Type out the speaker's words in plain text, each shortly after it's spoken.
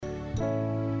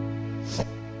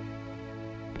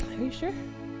Are you sure?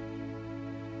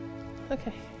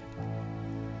 Okay.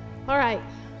 All right.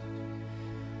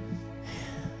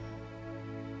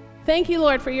 Thank you,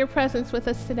 Lord, for your presence with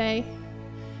us today.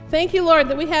 Thank you, Lord,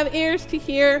 that we have ears to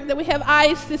hear, that we have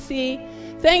eyes to see.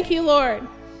 Thank you, Lord,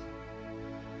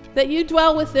 that you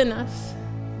dwell within us,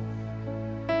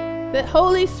 that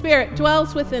Holy Spirit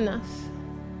dwells within us,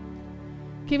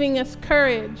 giving us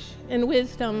courage and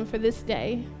wisdom for this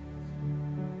day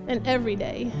and every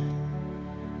day.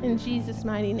 In Jesus'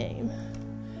 mighty name.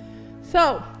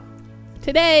 So,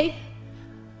 today,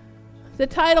 the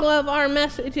title of our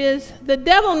message is, The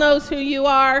Devil Knows Who You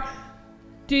Are,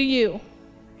 Do You?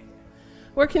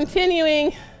 We're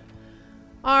continuing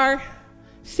our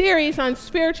series on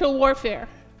spiritual warfare.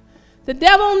 The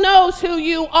devil knows who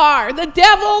you are. The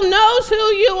devil knows who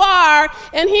you are,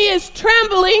 and he is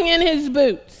trembling in his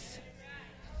boots.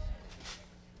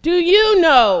 Do you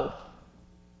know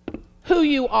who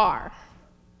you are?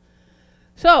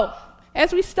 So,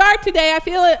 as we start today, I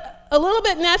feel it a little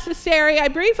bit necessary. I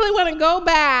briefly want to go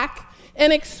back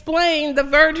and explain the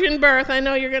virgin birth. I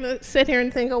know you're going to sit here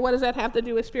and think, oh, what does that have to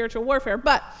do with spiritual warfare?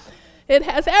 But it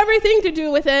has everything to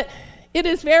do with it. It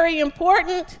is very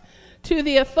important to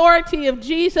the authority of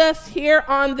Jesus here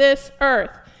on this earth.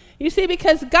 You see,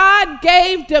 because God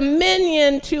gave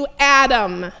dominion to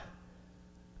Adam,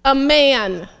 a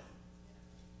man.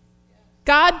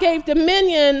 God gave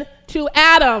dominion to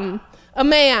Adam, a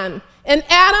man. And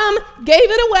Adam gave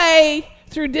it away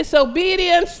through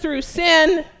disobedience, through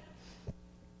sin.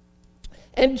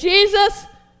 And Jesus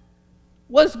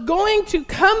was going to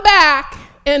come back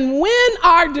and win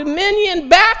our dominion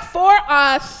back for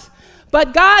us,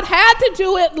 but God had to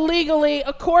do it legally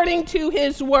according to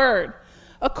his word,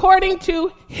 according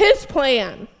to his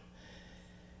plan.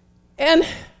 And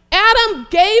Adam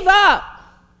gave up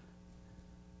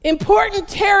important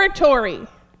territory.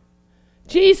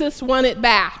 Jesus won it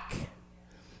back.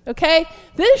 Okay?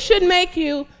 This should make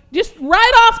you, just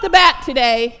right off the bat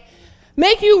today,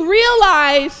 make you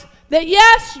realize that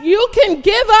yes, you can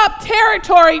give up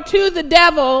territory to the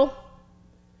devil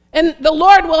and the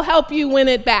Lord will help you win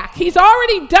it back. He's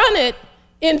already done it,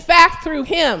 in fact, through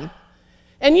him.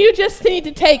 And you just need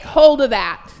to take hold of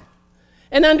that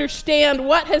and understand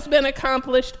what has been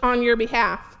accomplished on your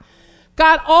behalf.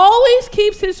 God always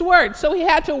keeps his word, so he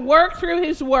had to work through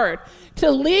his word to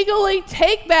legally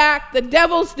take back the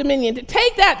devil's dominion, to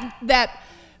take that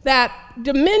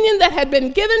dominion that had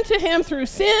been given to him through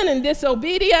sin and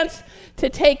disobedience, to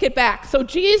take it back. So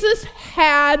Jesus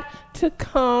had to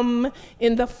come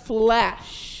in the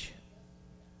flesh.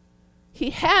 He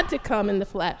had to come in the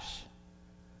flesh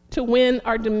to win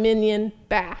our dominion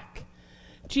back.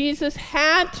 Jesus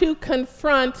had to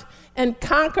confront and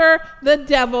conquer the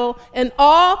devil and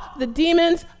all the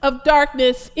demons of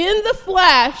darkness in the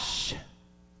flesh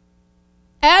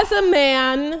as a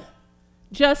man,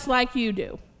 just like you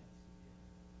do.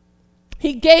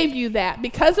 He gave you that.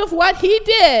 Because of what he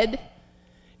did,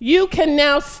 you can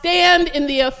now stand in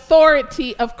the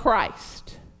authority of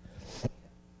Christ.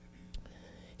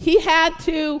 He had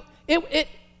to,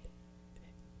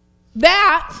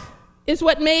 that is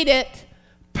what made it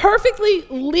perfectly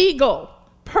legal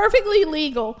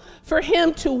for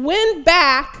him to win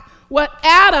back what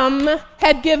Adam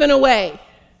had given away.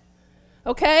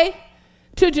 Okay?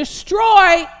 To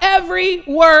destroy every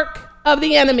work of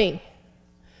the enemy.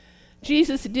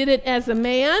 Jesus did it as a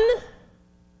man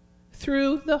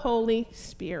through the Holy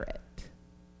Spirit.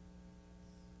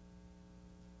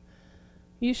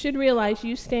 You should realize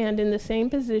you stand in the same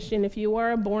position if you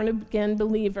are a born-again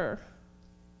believer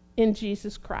in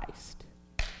Jesus Christ.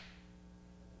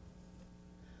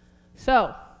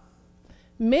 So,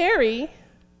 Mary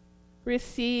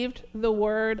received the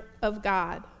word of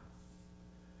God.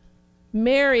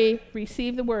 Mary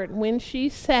received the word when she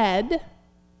said,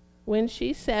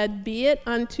 be it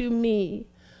unto me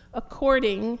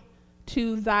according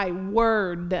to thy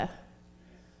word.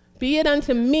 Be it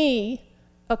unto me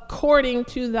according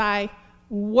to thy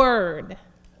word.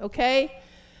 Okay?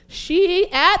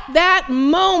 She, at that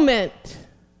moment,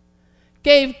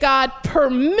 gave God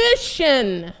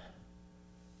permission.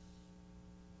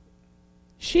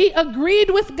 She agreed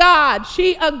with God.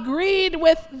 She agreed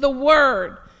with the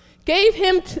word. Gave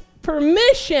him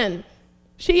permission.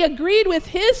 She agreed with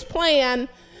his plan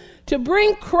to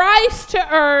bring Christ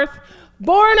to earth,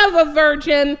 born of a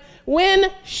virgin,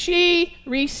 when she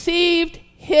received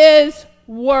his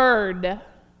word.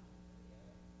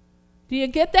 Do you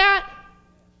get that?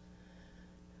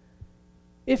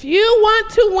 If you want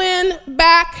to win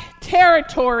back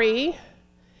territory,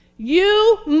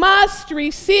 you must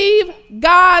receive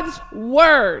God's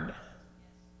word.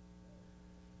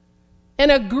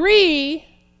 and agree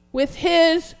with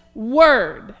his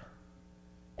word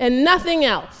and nothing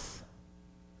else.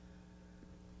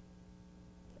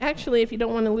 Actually, if you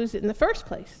don't want to lose it in the first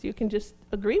place, you can just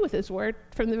agree with his word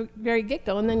from the very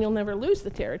get-go, and then you'll never lose the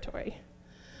territory.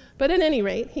 But at any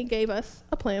rate, he gave us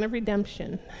a plan of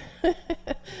redemption.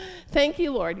 Thank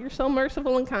you, Lord. You're so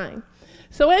merciful and kind.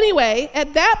 So anyway,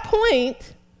 at that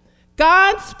point,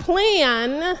 God's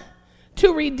plan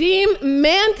to redeem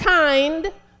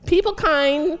mankind,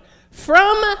 peoplekind,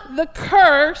 from the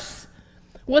curse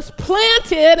was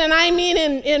planted, and I mean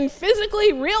in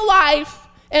physically real life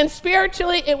and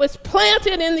spiritually, it was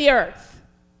planted in the earth.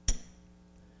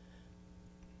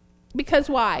 Because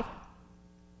why?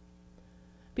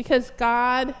 Because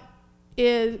God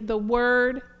is, the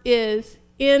word is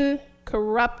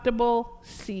incorruptible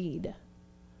seed.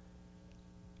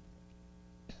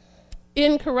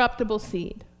 Incorruptible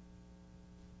seed.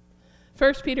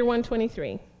 1 Peter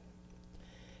 1:23.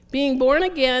 Being born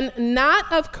again,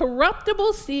 not of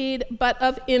corruptible seed, but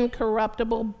of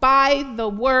incorruptible, by the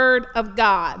word of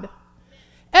God.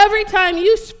 Every time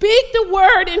you speak the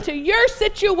word into your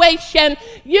situation,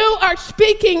 you are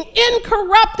speaking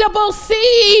incorruptible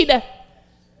seed.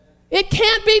 It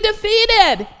can't be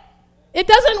defeated. It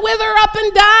doesn't wither up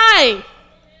and die.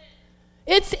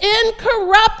 It's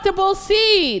incorruptible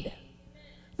seed.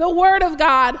 The word of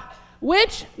God,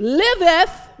 which living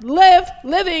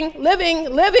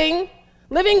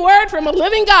word from a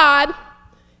living God,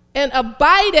 and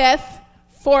abideth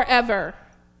forever.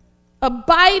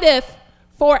 Abideth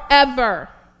forever.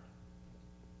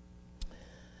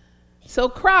 So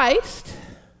Christ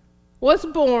was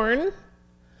born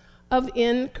of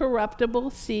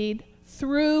incorruptible seed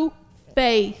through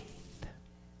faith.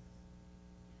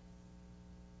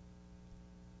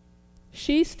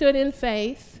 She stood in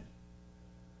faith,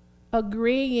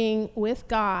 agreeing with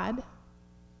God,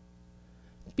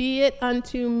 be it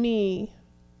unto me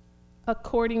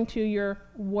according to your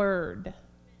word.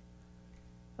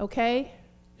 Okay?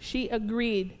 She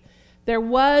agreed. There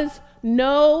was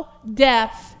no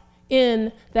death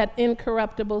in that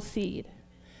incorruptible seed.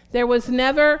 There was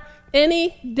never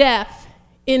any death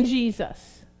in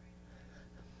Jesus.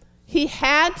 He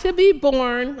had to be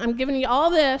born. I'm giving you all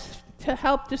this to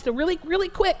help just a really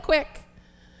quick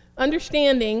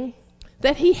understanding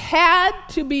that he had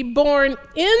to be born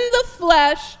in the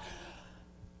flesh,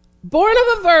 born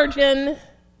of a virgin,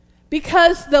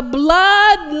 because the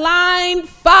bloodline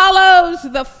follows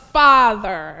the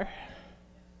Father.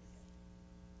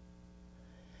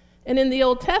 And in the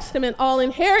Old Testament, all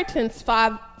inheritance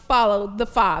followed the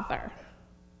Father.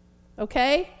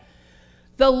 Okay?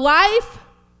 The life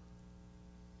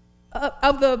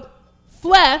of the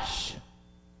flesh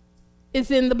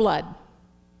is in the blood.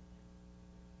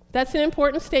 That's an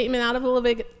important statement out of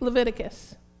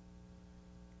Leviticus.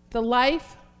 The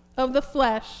life of the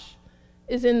flesh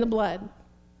is in the blood.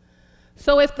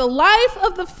 So if the life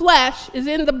of the flesh is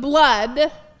in the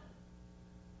blood,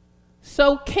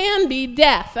 so can be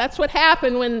death. That's what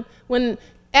happened when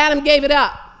Adam gave it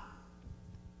up.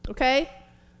 Okay?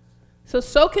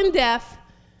 So can death,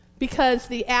 because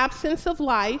the absence of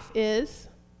life is.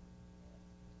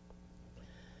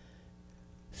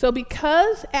 So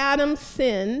because Adam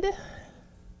sinned,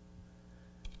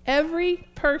 every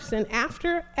person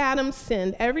after Adam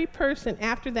sinned, every person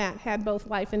after that had both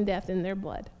life and death in their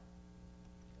blood.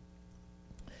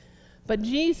 But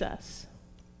Jesus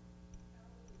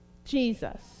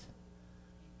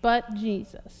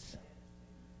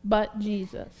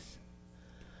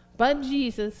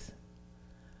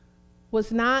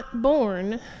was not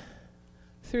born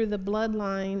through the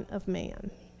bloodline of man.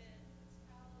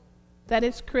 That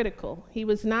is critical. He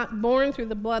was not born through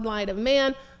the bloodline of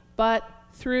man, but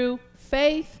through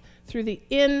faith, through the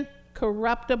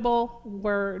incorruptible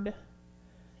word.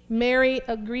 Mary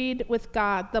agreed with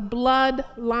God, the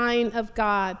bloodline of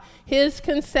God. His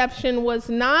conception was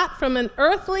not from an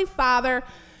earthly father.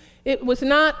 It was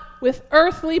not with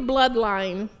earthly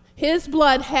bloodline. His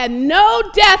blood had no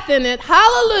death in it.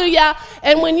 Hallelujah.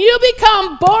 And when you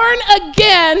become born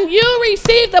again, you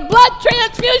receive the blood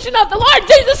transfusion of the Lord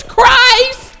Jesus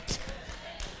Christ,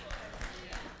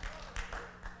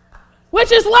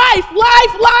 which is life,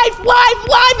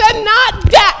 and not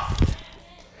death.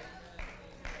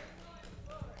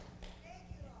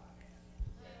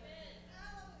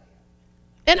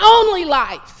 And only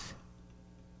life.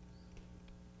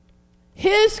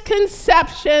 His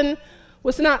conception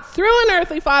was not through an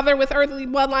earthly father with earthly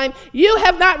bloodline. You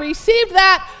have not received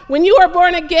that when you are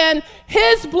born again.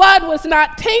 His blood was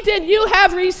not tainted. You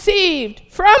have received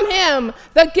from him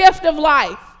the gift of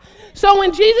life. So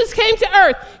when Jesus came to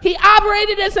earth, he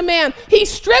operated as a man. He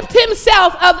stripped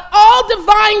himself of all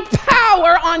divine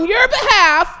power on your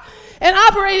behalf and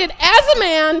operated as a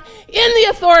man in the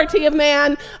authority of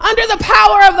man under the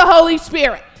power of the Holy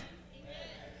Spirit.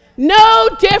 No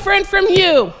different from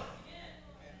you.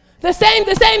 The same.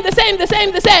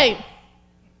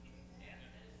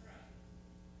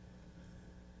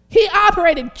 He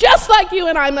operated just like you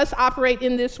and I must operate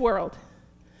in this world.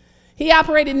 He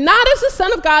operated not as the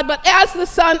Son of God, but as the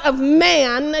Son of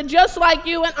Man, just like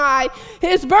you and I.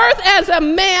 His birth as a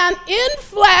man in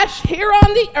flesh here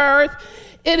on the earth,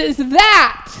 it is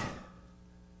that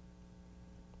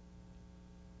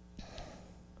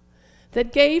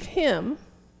gave him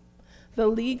the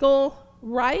legal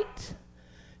right,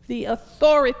 the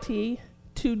authority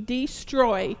to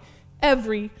destroy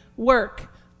every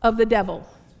work of the devil.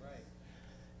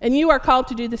 And you are called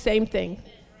to do the same thing.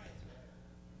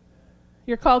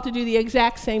 You're called to do the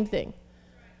exact same thing.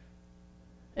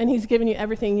 And he's given you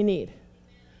everything you need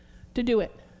to do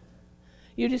it.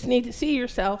 You just need to see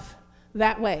yourself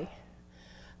that way.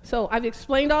 So I've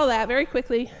explained all that very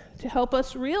quickly to help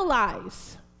us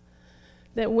realize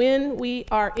that when we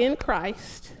are in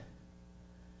Christ,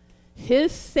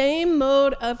 his same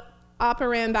mode of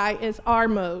operandi is our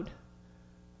mode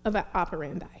of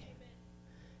operandi.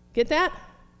 Get that?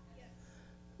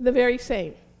 The very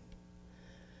same.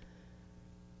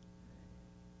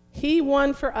 He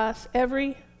won for us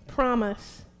every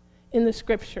promise in the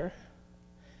scripture.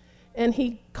 And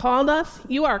he called us.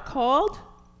 You are called.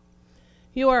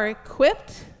 You are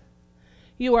equipped.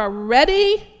 You are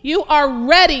ready. You are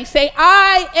ready. Say,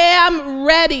 I am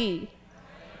ready.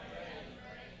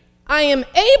 I am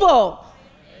able.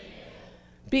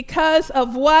 Because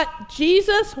of what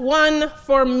Jesus won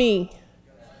for me.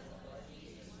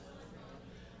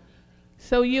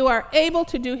 So you are able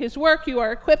to do his work. You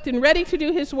are equipped and ready to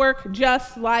do his work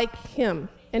just like him.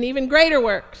 And even greater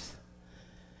works.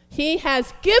 He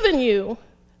has given you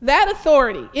that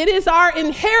authority. It is our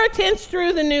inheritance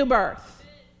through the new birth.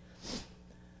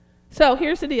 So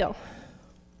here's the deal.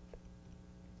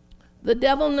 The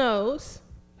devil knows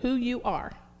who you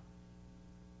are.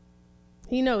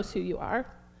 He knows who you are.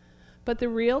 But the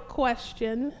real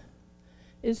question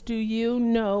is, do you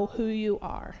know who you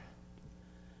are?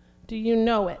 Do you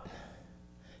know it?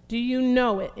 Do you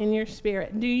know it in your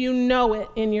spirit? Do you know it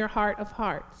in your heart of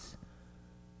hearts?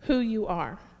 Who you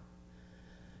are.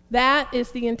 That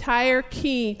is the entire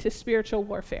key to spiritual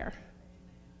warfare.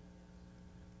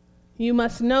 You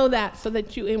must know that so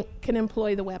that you can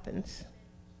employ the weapons.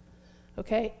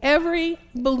 Okay? Every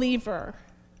believer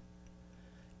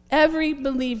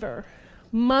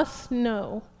must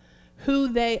know who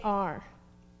they are.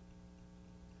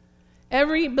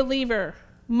 Every believer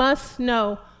must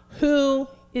know who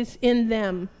is in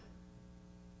them.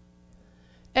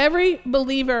 Every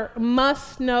believer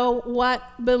must know what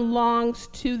belongs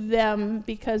to them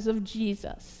because of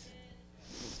Jesus.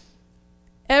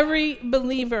 Every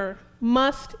believer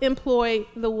must employ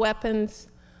the weapons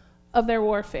of their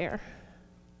warfare,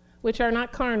 which are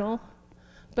not carnal,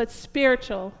 but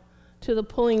spiritual, to the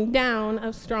pulling down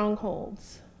of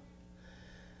strongholds.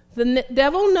 The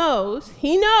devil knows,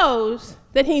 he knows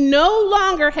that he no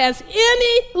longer has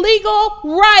any legal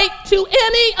right to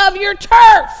any of your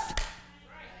turf.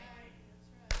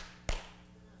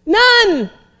 None.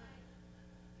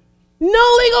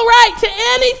 No legal right to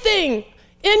anything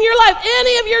in your life,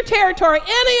 any of your territory,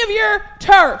 any of your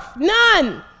turf.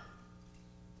 None.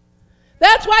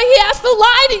 That's why he has to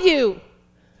lie to you.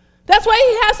 That's why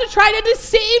he has to try to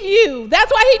deceive you.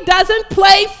 That's why he doesn't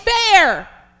play fair.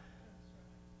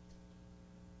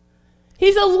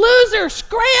 He's a loser,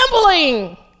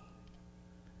 scrambling,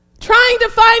 trying to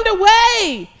find a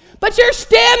way. But you're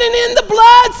standing in the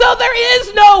blood, so there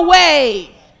is no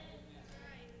way.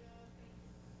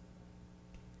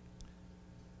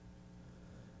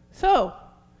 So,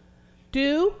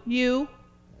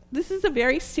 this is a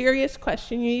very serious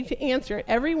question. You need to answer it,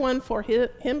 everyone for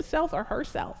himself or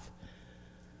herself.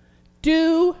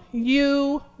 Do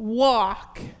you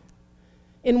walk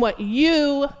in what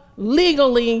you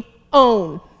legally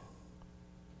own?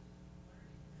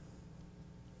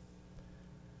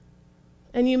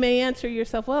 And you may answer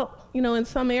yourself, well, in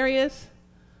some areas,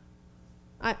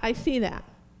 I see that.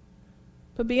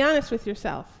 But be honest with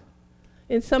yourself.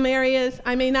 In some areas,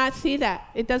 I may not see that.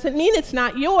 It doesn't mean it's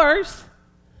not yours,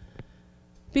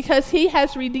 because he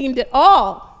has redeemed it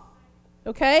all.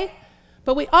 Okay?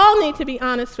 But we all need to be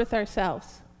honest with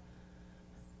ourselves.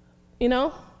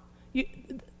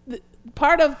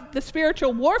 Part of the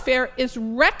spiritual warfare is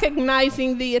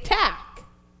recognizing the attack.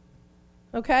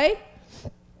 Okay?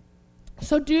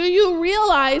 So do you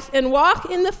realize and walk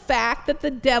in the fact that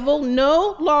the devil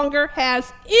no longer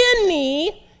has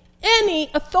any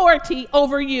authority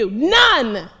over you?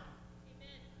 None.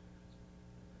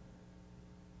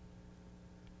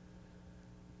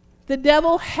 The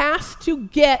devil has to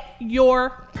get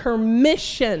your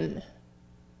permission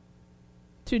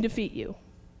to defeat you.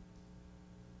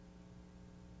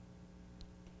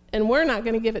 And we're not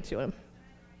going to give it to him.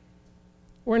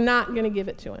 We're not going to give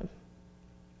it to him.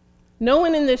 No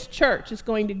one in this church is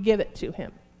going to give it to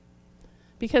him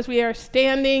because we are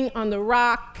standing on the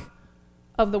rock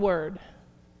of the word.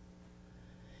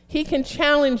 He can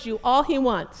challenge you all he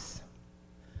wants.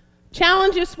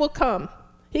 Challenges will come.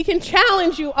 He can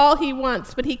challenge you all he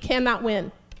wants, but he cannot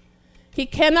win. He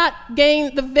cannot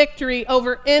gain the victory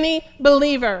over any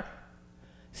believer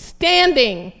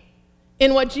standing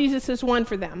in what Jesus has won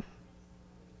for them.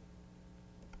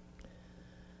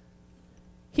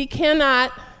 He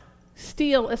cannot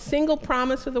steal a single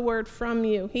promise of the word from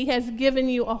you. He has given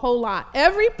you a whole lot.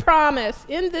 Every promise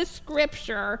in this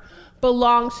scripture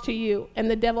belongs to you,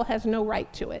 and the devil has no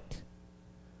right to it.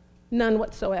 None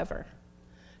whatsoever.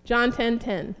 John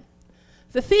 10:10.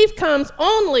 The thief comes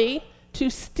only to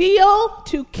steal,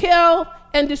 to kill,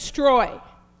 and destroy.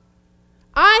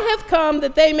 I have come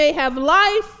that they may have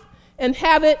life and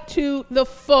have it to the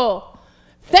full.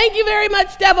 Thank you very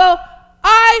much, devil.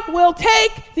 I will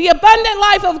take the abundant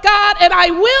life of God, and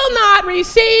I will not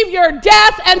receive your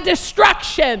death and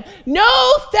destruction.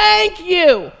 No, thank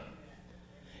you.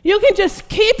 You can just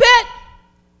keep it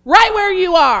right where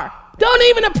you are. Don't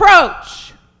even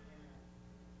approach.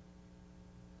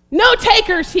 No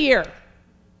takers here.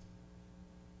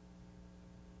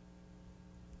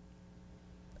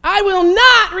 I will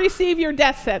not receive your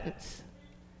death sentence.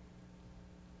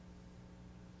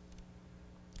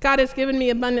 God has given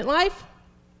me abundant life,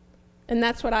 and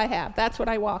that's what I have. That's what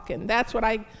I walk in. That's what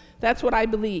I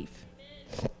believe.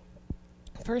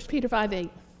 1 Peter 5:8.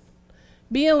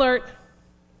 Be alert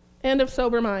and of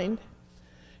sober mind.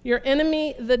 Your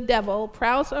enemy, the devil,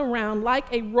 prowls around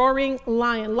like a roaring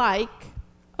lion,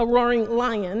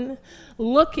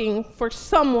 looking for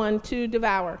someone to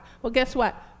devour. Well, guess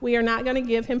what? We are not going to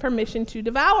give him permission to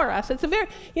devour us. It's you don't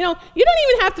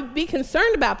even have to be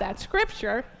concerned about that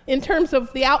scripture in terms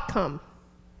of the outcome.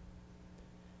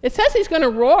 It says he's going to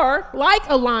roar like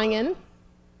a lion,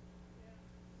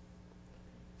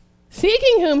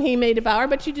 seeking whom he may devour,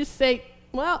 but you just say,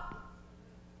 well,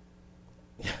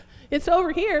 it's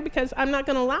over here because I'm not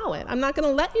going to allow it. I'm not going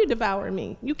to let you devour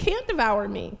me. You can't devour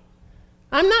me.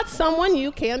 I'm not someone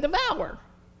you can devour.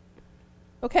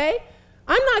 Okay?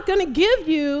 I'm not going to give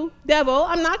you, devil,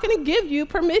 I'm not going to give you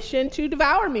permission to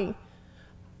devour me.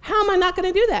 How am I not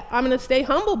going to do that? I'm going to stay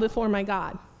humble before my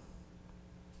God.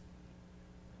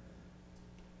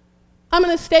 I'm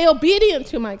going to stay obedient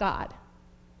to my God.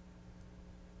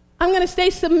 I'm going to stay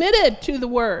submitted to the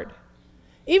word.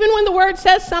 Even when the word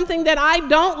says something that I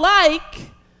don't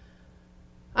like,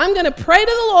 I'm going to pray to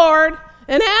the Lord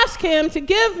and ask him to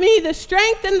give me the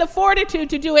strength and the fortitude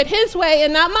to do it his way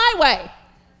and not my way.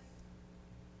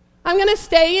 I'm going to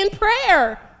stay in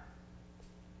prayer.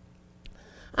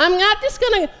 I'm not just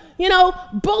going to,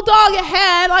 bulldog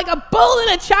ahead like a bull in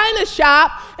a china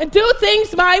shop and do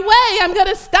things my way. I'm going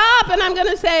to stop and I'm going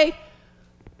to say,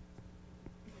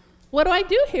 what do I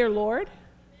do here, Lord?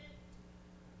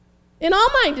 In all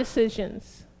my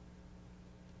decisions,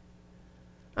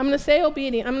 I'm going to stay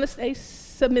obedient. I'm going to stay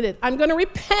submitted. I'm going to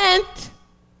repent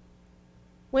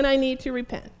when I need to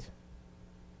repent.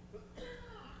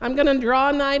 I'm going to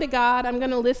draw nigh to God. I'm going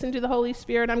to listen to the Holy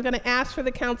Spirit. I'm going to ask for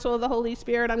the counsel of the Holy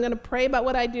Spirit. I'm going to pray about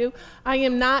what I do. I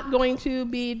am not going to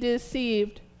be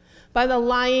deceived by the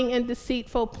lying and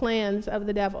deceitful plans of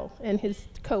the devil and his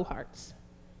cohorts.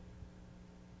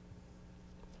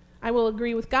 I will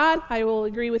agree with God. I will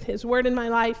agree with his word in my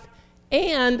life,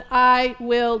 and I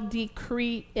will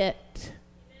decree it.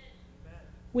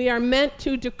 We are meant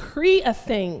to decree a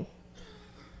thing,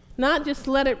 not just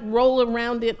let it roll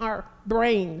around in our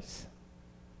brains.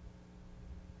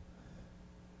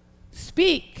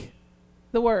 Speak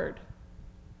the word.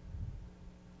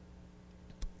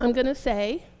 I'm going to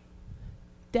say,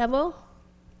 devil,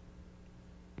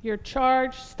 your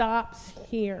charge stops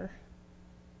here.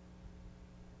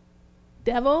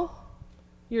 Devil,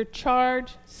 your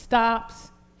charge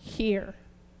stops here.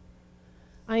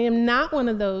 I am not one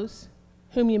of those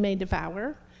whom you may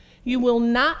devour. You will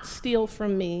not steal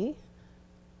from me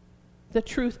the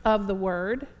truth of the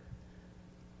word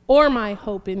or my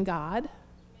hope in God.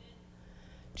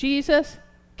 Jesus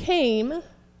came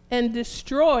and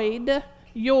destroyed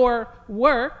your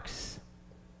works.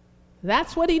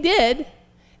 That's what he did.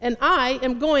 and I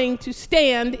am going to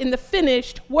stand in the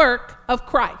finished work of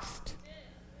Christ.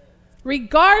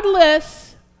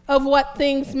 Regardless of what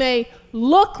things may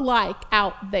look like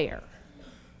out there.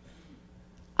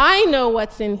 I know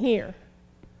what's in here.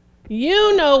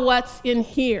 You know what's in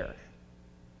here.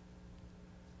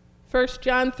 1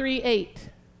 John 3:8.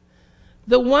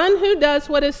 The one who does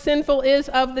what is sinful is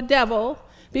of the devil,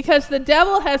 because the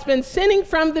devil has been sinning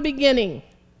from the beginning.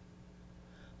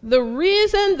 The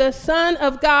reason the Son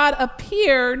of God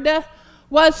appeared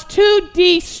was to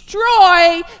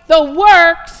destroy the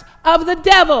works of the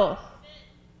devil.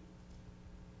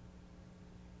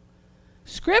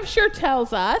 Scripture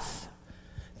tells us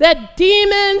that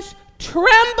demons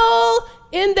tremble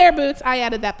in their boots. I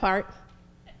added that part.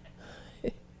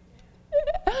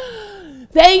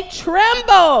 They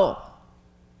tremble,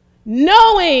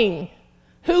 knowing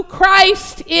who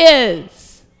Christ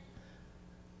is.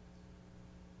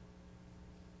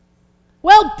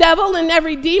 Well, devil and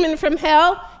every demon from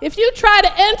hell, if you try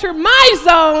to enter my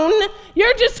zone,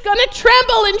 you're just going to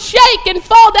tremble and shake and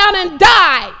fall down and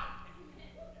die.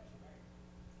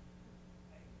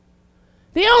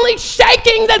 The only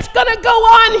shaking that's going to go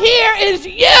on here is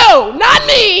you, not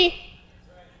me.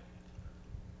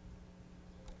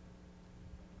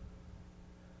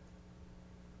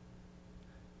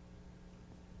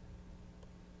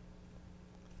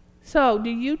 So, do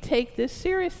you take this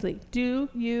seriously? Do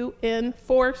you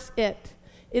enforce it?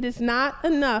 It is not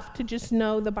enough to just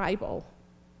know the Bible.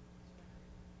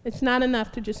 It's not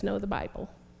enough to just know the Bible.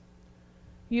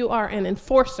 You are an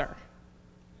enforcer.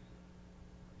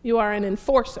 You are an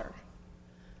enforcer.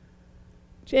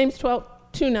 James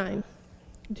 2:9.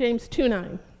 James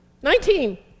 2:9.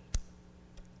 19.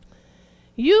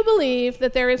 You believe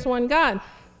that there is one God.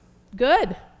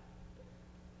 Good.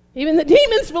 Even the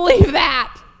demons believe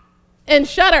that and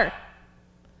shudder.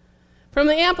 From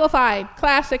the Amplified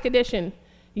Classic Edition.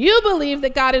 You believe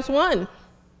that God is one.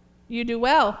 You do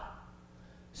well.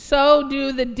 So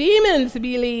do the demons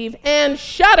believe and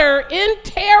shudder in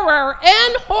terror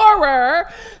and horror,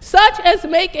 such as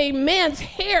make a man's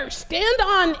hair stand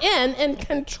on end and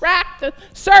contract the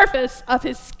surface of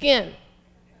his skin.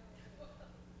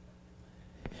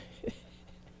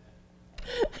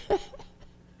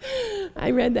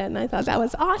 I read that and I thought that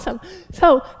was awesome.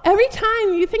 So every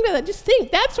time you think of that, just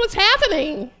think, that's what's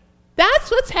happening.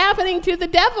 That's what's happening to the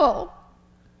devil.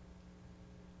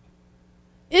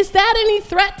 Is that any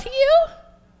threat to you?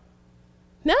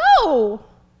 No.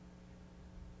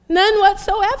 None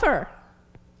whatsoever.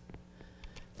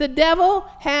 The devil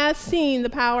has seen the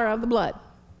power of the blood.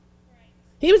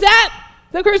 He was at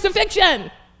the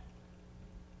crucifixion.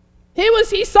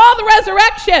 He saw the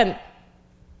resurrection.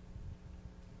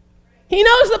 He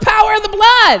knows the power of the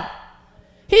blood.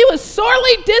 He was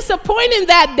sorely disappointed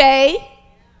that day.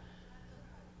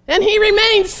 And he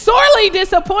remains sorely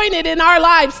disappointed in our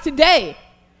lives today.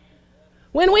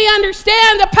 When we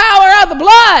understand the power of the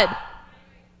blood.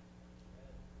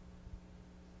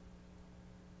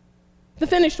 The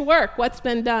finished work, what's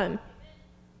been done.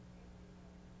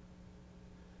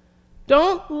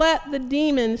 Don't let the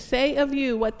demons say of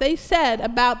you what they said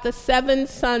about the 7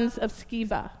 sons of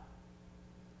Sceva.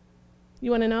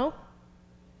 You want to know?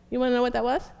 You want to know what that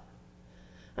was?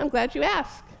 I'm glad you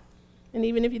asked. And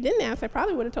even if you didn't ask, I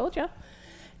probably would have told you.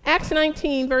 Acts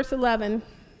 19, verse 11.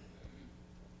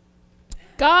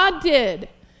 God did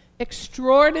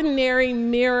extraordinary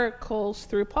miracles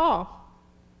through Paul,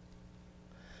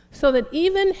 so that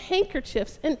even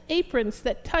handkerchiefs and aprons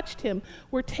that touched him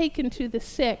were taken to the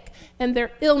sick, and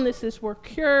their illnesses were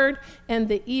cured, and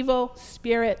the evil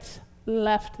spirits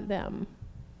left them.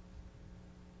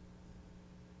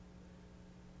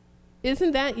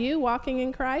 Isn't that you walking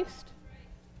in Christ?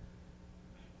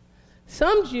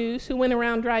 Some Jews who went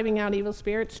around driving out evil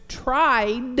spirits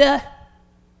tried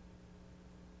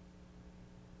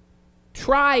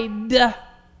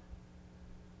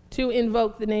to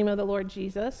invoke the name of the Lord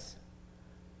Jesus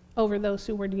over those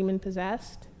who were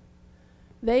demon-possessed.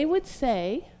 They would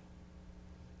say,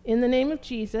 in the name of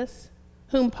Jesus,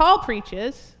 whom Paul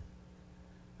preaches,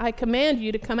 I command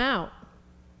you to come out.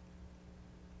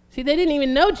 See, they didn't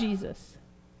even know Jesus.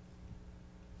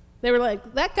 They were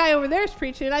like, that guy over there is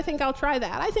preaching, I think I'll try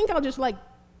that. I think I'll just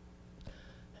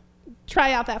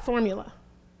try out that formula.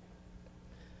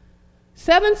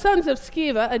 7 sons of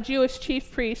Sceva, a Jewish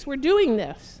chief priest, were doing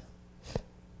this.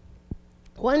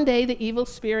 One day the evil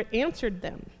spirit answered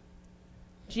them.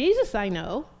 Jesus I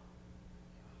know.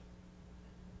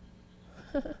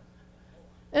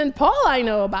 And Paul I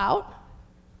know about.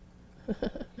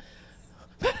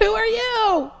 But who are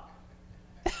you?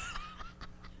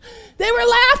 They were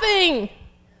laughing.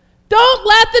 Don't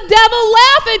let the devil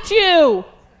laugh at you.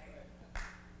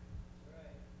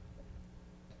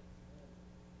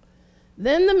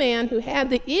 Then the man who had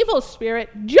the evil spirit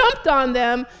jumped on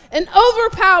them and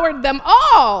overpowered them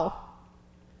all.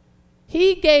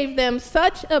 He gave them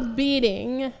such a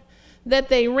beating that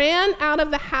they ran out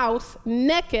of the house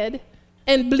naked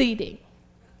and bleeding.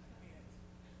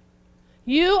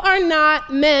 You are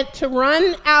not meant to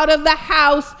run out of the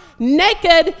house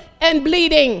naked and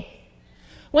bleeding.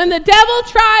 When the devil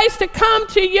tries to come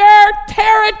to your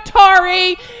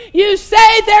territory, you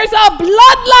say there's a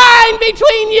bloodline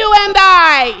between you and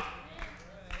I.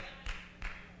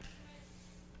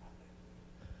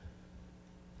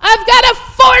 I've got a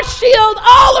force shield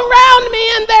all around me,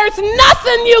 and there's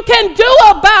nothing you can do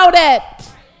about it.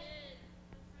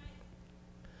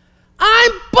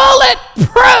 I'm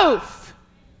bulletproof.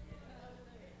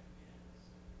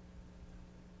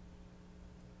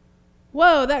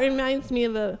 Whoa, that reminds me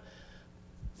of a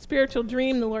spiritual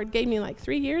dream the Lord gave me like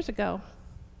 3 years ago.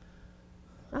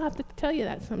 I'll have to tell you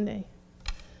that someday.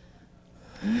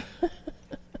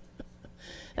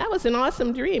 That was an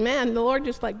awesome dream, man. The Lord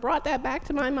just like brought that back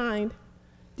to my mind.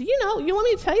 Do you know, you want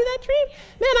me to tell you that dream?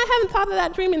 Man, I haven't thought of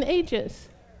that dream in ages.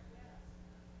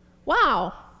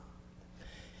 Wow.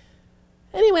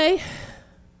 Anyway,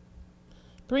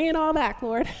 bring it all back,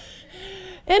 Lord.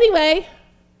 Anyway,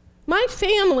 my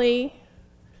family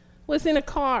was in a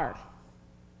car.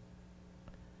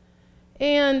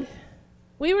 And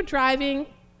we were driving,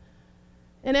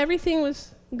 and everything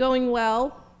was going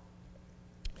well.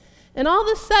 And all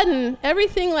of a sudden,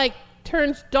 everything like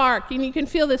turns dark, and you can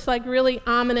feel this like really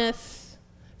ominous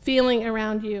feeling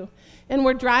around you. And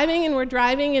we're driving,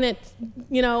 and it's,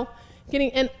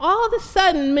 getting, and all of a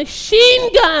sudden,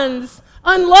 machine guns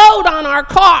unload on our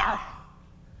car.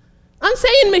 I'm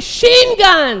saying machine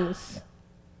guns.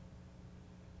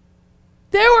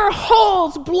 There were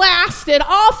holes blasted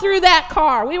all through that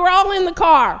car. We were all in the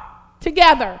car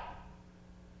together.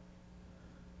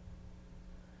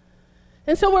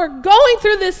 And so we're going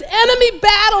through this enemy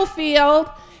battlefield,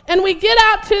 and we get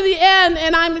out to the end,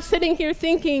 and I'm sitting here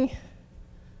thinking,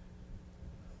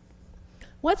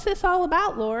 what's this all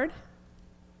about, Lord?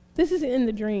 This is in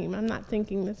the dream. I'm not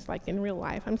thinking this like in real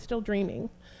life. I'm still dreaming.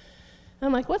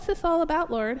 I'm like, what's this all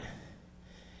about, Lord?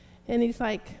 And he's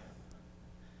like,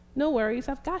 no worries,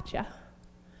 I've got you.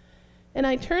 And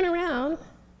I turn around,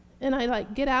 and I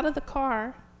like get out of the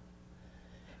car,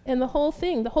 and the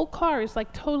whole car is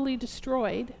like totally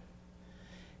destroyed.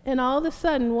 And all of a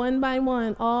sudden, one by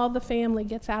one, all the family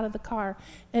gets out of the car,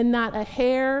 and not a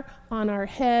hair on our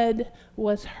head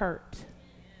was hurt.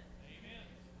 Amen.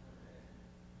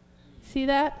 See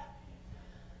that?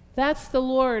 That's the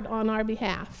Lord on our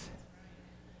behalf.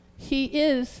 He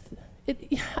is,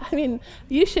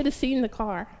 you should have seen the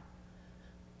car.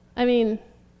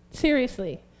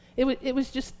 Seriously, it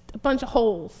was just a bunch of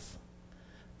holes.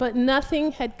 But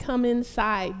nothing had come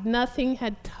inside. Nothing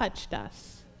had touched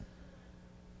us.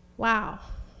 Wow.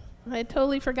 I had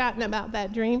totally forgotten about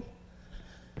that dream.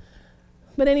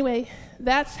 But anyway,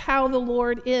 that's how the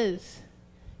Lord is.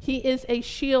 He is a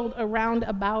shield around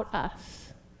about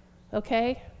us.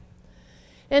 Okay?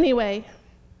 Anyway,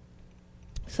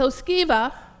 so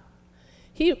Sceva,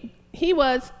 he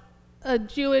was a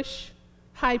Jewish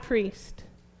high priest.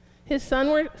 His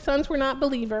sons were not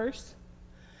believers.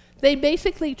 They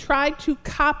basically tried to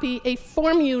copy a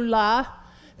formula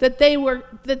that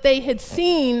they had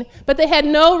seen, but they had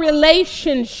no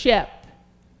relationship.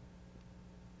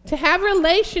 To have a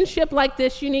relationship like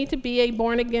this, you need to be a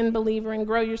born-again believer and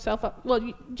grow yourself up.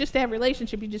 Well, just to have a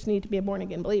relationship, you just need to be a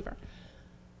born-again believer.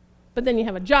 But then you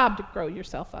have a job to grow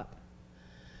yourself up.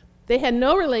 They had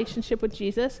no relationship with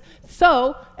Jesus,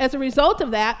 so as a result of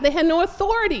that, they had no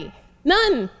authority.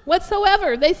 None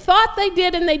whatsoever. They thought they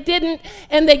did and they didn't,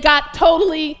 and they got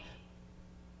totally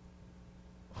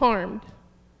harmed.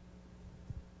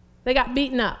 They got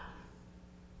beaten up.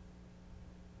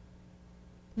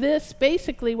 This,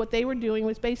 basically, what they were doing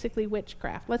was basically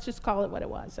witchcraft. Let's just call it what it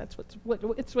was.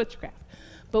 It's witchcraft.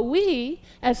 But we,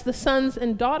 as the sons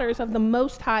and daughters of the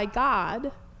Most High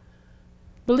God,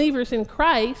 believers in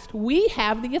Christ, we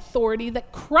have the authority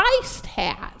that Christ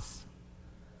has.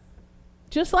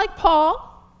 Just like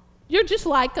Paul, you're just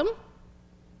like him,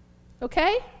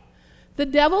 okay? The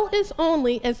devil is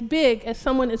only as big as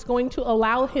someone is going to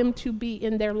allow him to be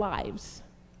in their lives.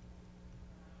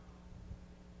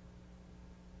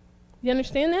 You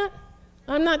understand that?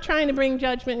 I'm not trying to bring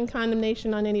judgment and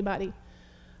condemnation on anybody.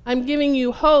 I'm giving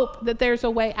you hope that there's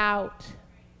a way out,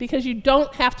 because you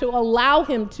don't have to allow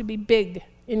him to be big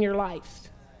in your life,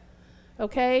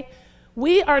 okay?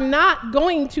 We are not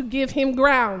going to give him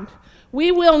ground.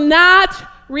 We will not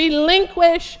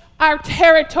relinquish our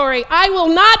territory. I will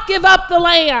not give up the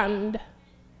land.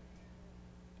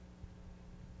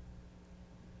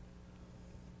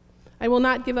 I will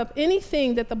not give up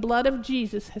anything that the blood of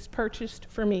Jesus has purchased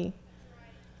for me.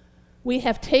 We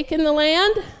have taken the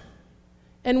land,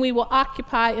 and we will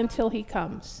occupy until he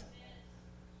comes.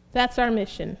 That's our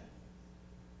mission.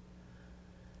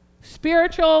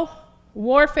 Spiritual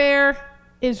warfare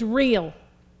is real,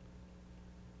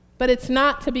 but it's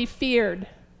not to be feared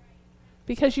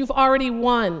because you've already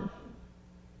won.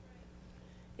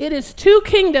 It is two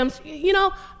kingdoms. You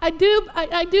know, I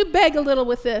do beg a little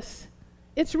with this.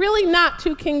 It's really not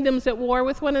two kingdoms at war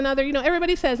with one another. You know,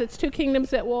 everybody says it's two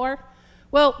kingdoms at war.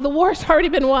 Well, the war's already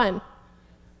been won.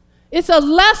 It's a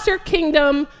lesser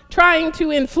kingdom trying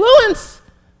to influence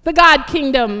the God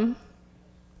kingdom.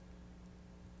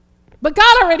 But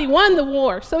God already won the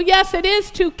war. So yes, it is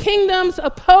two kingdoms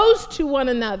opposed to one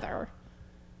another.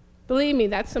 Believe me,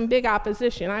 that's some big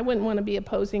opposition. I wouldn't want to be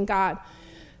opposing God.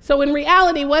 So in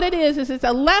reality, what it is it's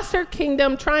a lesser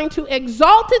kingdom trying to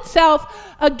exalt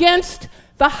itself against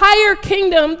the higher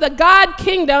kingdom, the God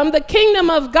kingdom, the kingdom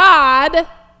of God,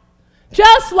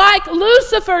 just like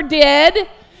Lucifer did.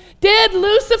 Did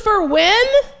Lucifer win?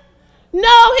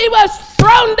 No, he was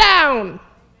thrown down.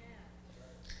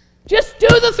 Just do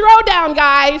the throwdown,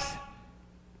 guys.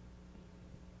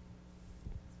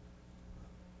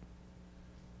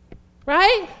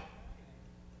 Right?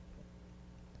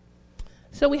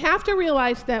 So we have to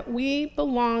realize that we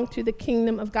belong to the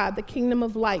kingdom of God, the kingdom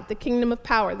of light, the kingdom of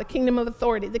power, the kingdom of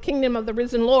authority, the kingdom of the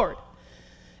risen Lord,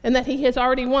 and that he has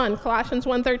already won, Colossians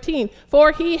 1:13.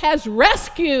 For he has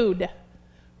rescued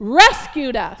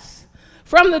us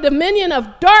from the dominion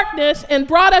of darkness and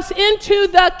brought us into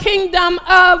the kingdom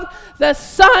of the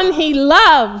Son he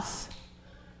loves.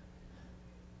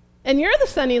 And you're the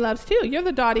son he loves too. You're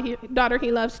the daughter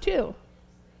he loves too.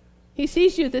 He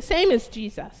sees you the same as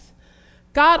Jesus.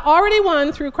 God already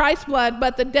won through Christ's blood,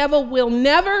 but the devil will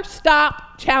never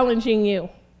stop challenging you.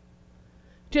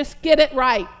 Just get it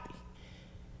right.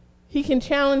 He can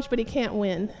challenge, but he can't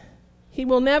win. He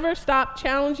will never stop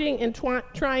challenging and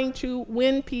trying to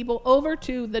win people over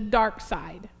to the dark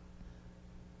side.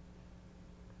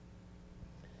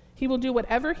 He will do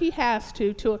whatever he has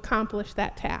to accomplish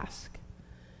that task.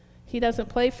 He doesn't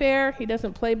play fair. He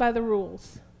doesn't play by the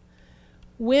rules.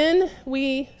 When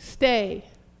we stay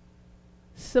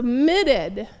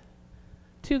submitted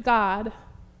to God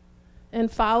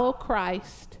and follow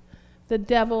Christ, the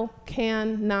devil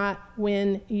cannot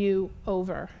win you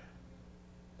over.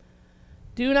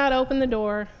 Do not open the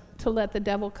door to let the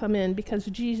devil come in, because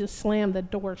Jesus slammed the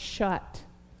door shut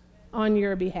on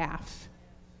your behalf.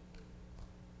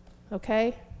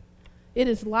 Okay? It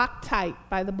is locked tight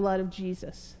by the blood of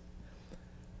Jesus.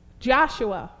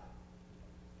 Joshua,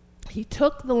 he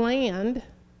took the land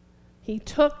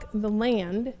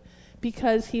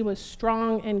because he was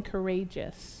strong and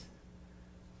courageous.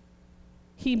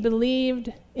 He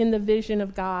believed in the vision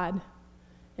of God,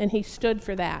 and he stood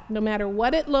for that, no matter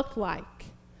what it looked like.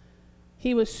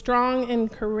 He was strong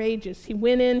and courageous. He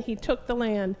went in, he took the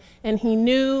land, and he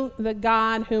knew the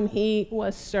God whom he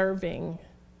was serving.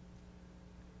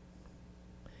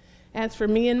 As for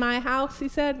me and my house, he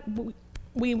said,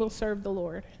 we will serve the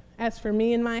Lord. As for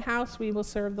me and my house, we will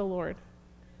serve the Lord.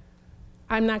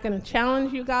 I'm not going to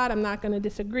challenge you, God. I'm not going to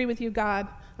disagree with you, God.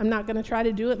 I'm not going to try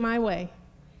to do it my way.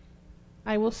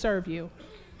 I will serve you.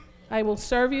 I will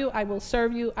serve you. I will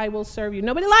serve you. I will serve you.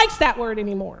 Nobody likes that word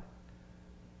anymore.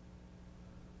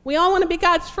 We all want to be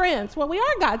God's friends. Well, we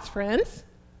are God's friends,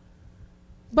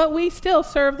 but we still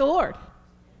serve the Lord.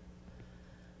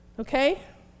 Okay?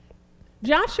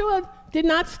 Joshua did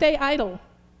not stay idle.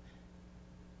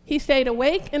 He stayed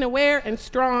awake and aware and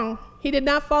strong. He did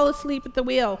not fall asleep at the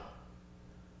wheel.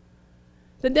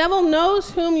 The devil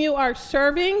knows whom you are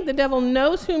serving. The devil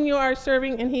knows whom you are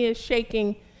serving, and he is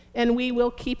shaking, and we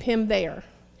will keep him there.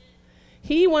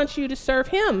 He wants you to serve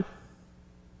him.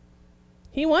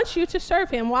 He wants you to serve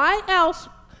him. Why else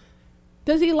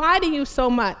does he lie to you so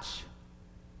much?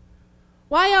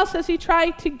 Why else does he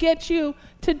try to get you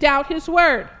to doubt his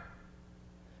word,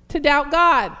 to doubt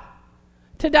God,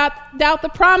 to doubt the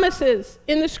promises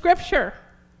in the scripture,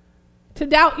 to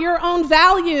doubt your own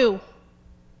value,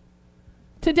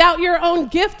 to doubt your own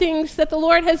giftings that the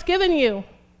Lord has given you,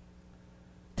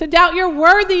 to doubt your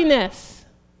worthiness?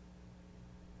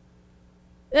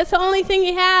 That's the only thing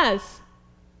he has.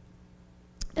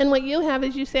 And what you have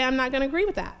is you say, I'm not going to agree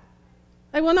with that.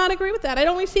 I will not agree with that. I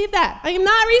don't receive that. I am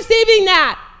not receiving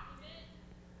that.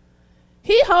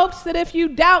 He hopes that if you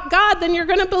doubt God, then you're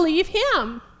going to believe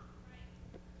him.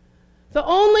 The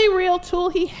only real tool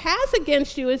he has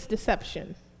against you is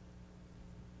deception,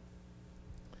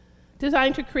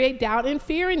 designed to create doubt and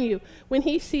fear in you. When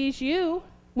he sees you,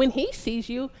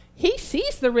 he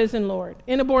sees the risen Lord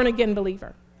in a born-again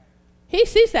believer. He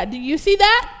sees that. Do you see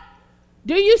that?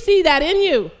 Do you see that in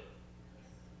you?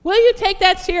 Will you take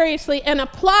that seriously and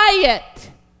apply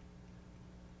it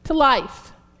to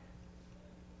life?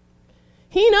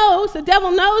 He knows, the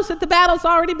devil knows that the battle's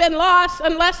already been lost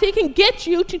unless he can get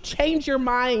you to change your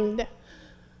mind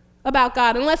about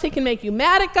God, unless he can make you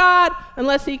mad at God,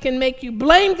 unless he can make you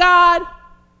blame God,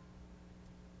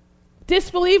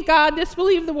 disbelieve God,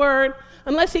 disbelieve the word,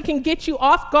 unless he can get you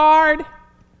off guard,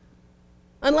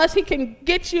 unless he can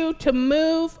get you to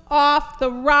move off the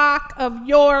rock of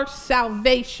your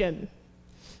salvation.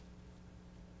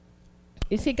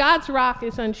 You see, God's rock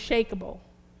is unshakable.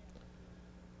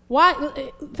 Why?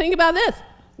 Think about this.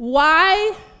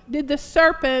 Why did the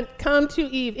serpent come to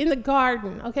Eve in the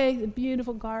garden? Okay, the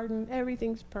beautiful garden,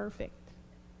 everything's perfect.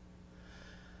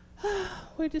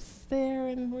 We're just there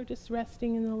and we're just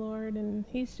resting in the Lord, and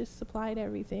he's just supplied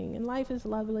everything, and life is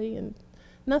lovely and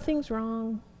nothing's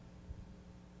wrong.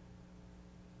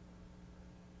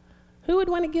 Who would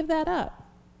want to give that up?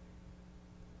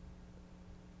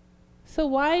 So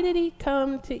why did he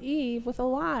come to Eve with a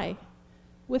lie,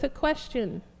 with a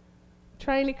question,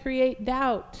 trying to create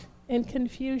doubt and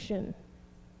confusion?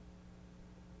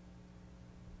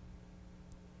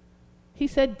 He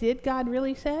said, did God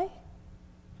really say?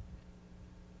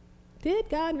 Did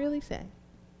God really say?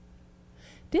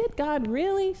 Did God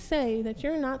really say that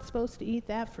you're not supposed to eat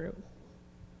that fruit?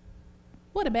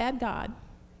 What a bad God.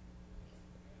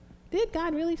 Did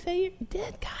God really say you're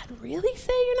not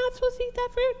supposed to eat that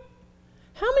fruit?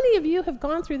 How many of you have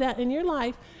gone through that in your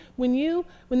life when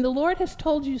the Lord has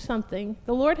told you something,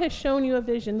 the Lord has shown you a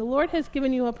vision, the Lord has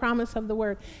given you a promise of the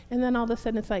word, and then all of a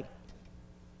sudden it's like,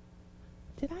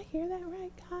 did I hear that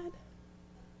right, God?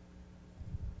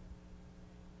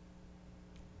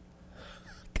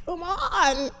 Come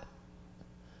on.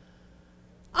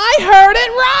 I heard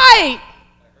it right.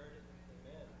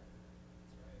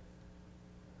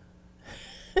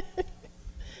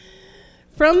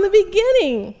 From the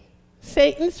beginning,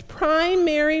 Satan's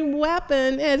primary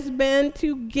weapon has been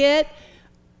to get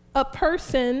a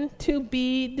person to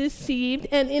be deceived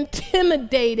and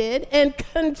intimidated and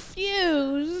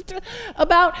confused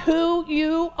about who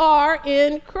you are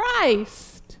in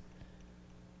Christ.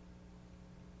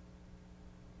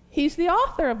 He's the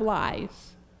author of lies.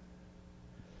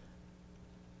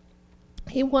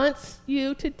 He wants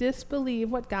you to disbelieve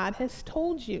what God has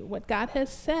told you, what God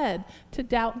has said, to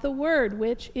doubt the word,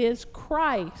 which is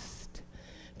Christ.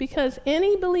 Because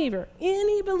any believer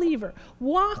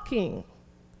walking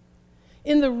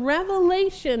in the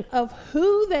revelation of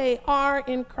who they are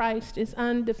in Christ is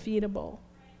undefeatable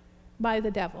by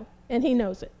the devil. And he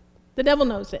knows it. The devil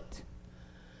knows it.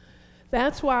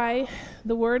 That's why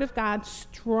the word of God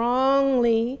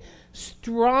strongly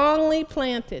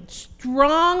planted.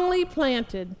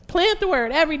 Plant the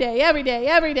word every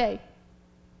day.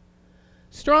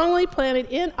 Strongly planted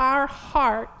in our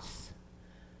hearts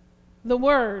the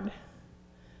word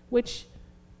with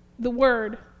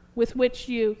which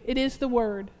it is the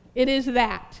word. It is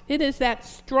that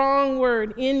strong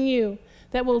word in you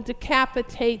that will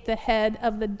decapitate the head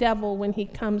of the devil when he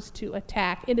comes to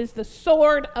attack. It is the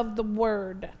sword of the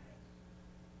word.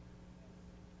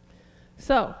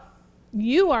 So,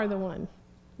 you are the one.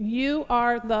 You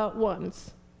are the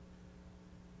ones.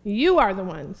 You are the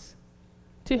ones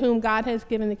to whom God has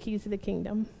given the keys of the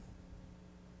kingdom.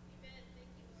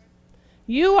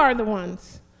 You are the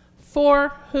ones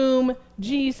for whom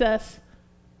Jesus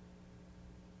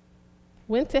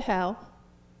went to hell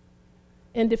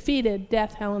and defeated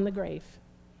death, hell, and the grave.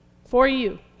 For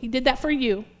you. He did that for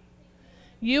you.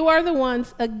 You are the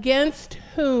ones against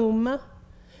whom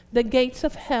the gates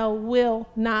of hell will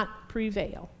not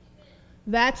prevail.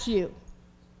 That's you.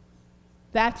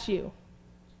 That's you.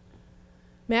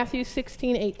 Matthew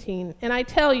 16:18. And I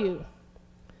tell you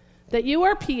that you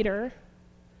are Peter,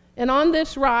 and on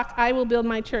this rock I will build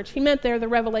my church. He meant there the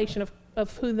revelation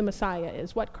of who the Messiah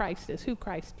is, what Christ is, who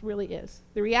Christ really is,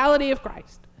 the reality of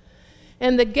Christ.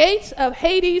 And the gates of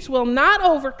Hades will not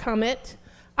overcome it.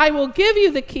 I will give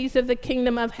you the keys of the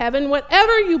kingdom of heaven.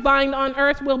 Whatever you bind on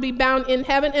earth will be bound in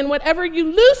heaven, and whatever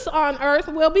you loose on earth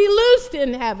will be loosed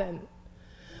in heaven.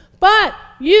 But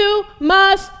you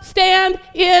must stand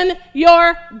in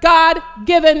your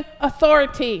God-given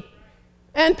authority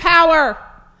and power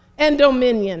and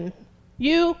dominion.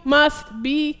 You must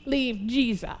believe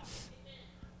Jesus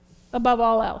above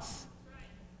all else.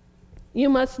 You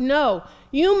must know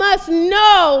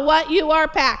what you are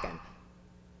packing.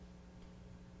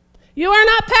 You are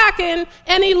not packing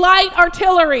any light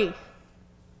artillery.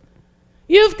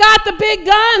 You've got the big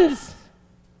guns.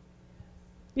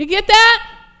 You get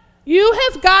that? You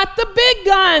have got the big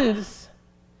guns.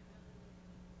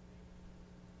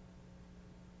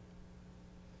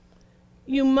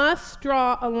 You must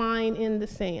draw a line in the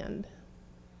sand.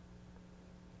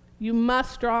 You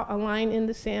must draw a line in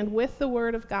the sand with the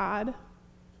Word of God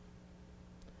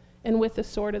and with the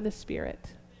sword of the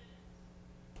Spirit.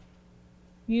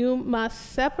 You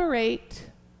must separate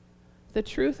the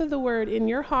truth of the Word in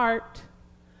your heart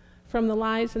from the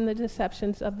lies and the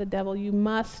deceptions of the devil. You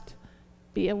must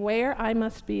be aware. I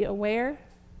must be aware.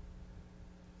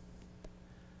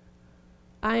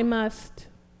 I must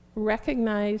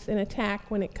recognize an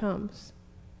attack when it comes.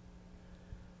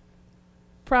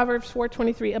 Proverbs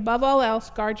 4:23, above all else,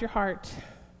 guard your heart,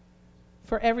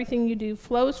 for everything you do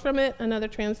flows from it. Another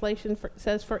translation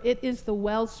says, for it is the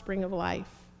wellspring of life.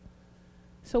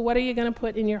 So what are you going to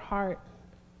put in your heart?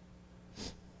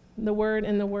 The Word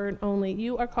and the Word only.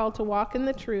 You are called to walk in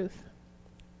the truth.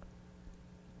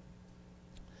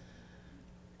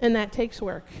 And that takes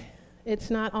work.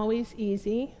 It's not always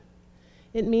easy.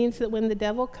 It means that when the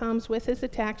devil comes with his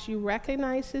attacks, you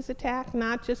recognize his attack,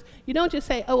 you don't just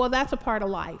say, oh, well, that's a part of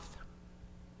life.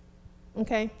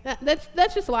 Okay?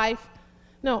 That's just life.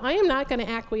 No, I am not going to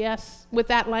acquiesce with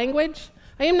that language.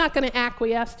 I am not going to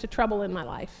acquiesce to trouble in my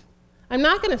life. I'm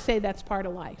not going to say that's part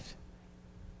of life.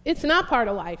 It's not part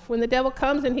of life. When the devil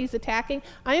comes and he's attacking,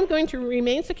 I am going to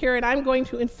remain secure and I'm going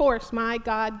to enforce my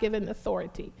God-given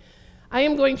authority. I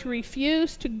am going to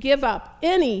refuse to give up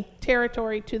any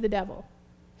territory to the devil.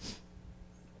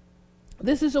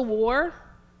 This is a war.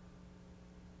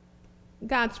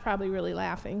 God's probably really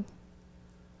laughing.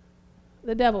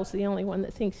 The devil's the only one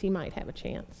that thinks he might have a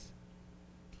chance.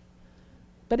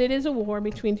 But it is a war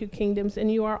between two kingdoms, and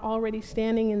you are already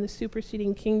standing in the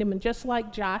superseding kingdom. And just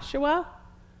like Joshua,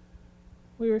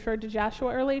 we referred to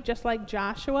Joshua earlier, just like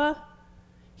Joshua,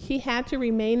 he had to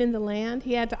remain in the land.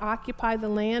 He had to occupy the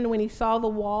land. When he saw the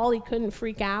wall, he couldn't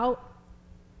freak out.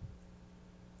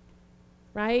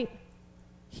 Right?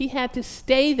 He had to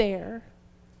stay there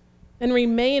and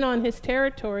remain on his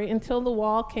territory until the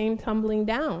wall came tumbling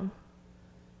down.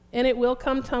 And it will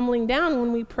come tumbling down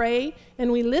when we pray and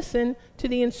we listen to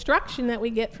the instruction that we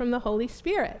get from the Holy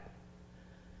Spirit.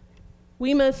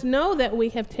 We must know that we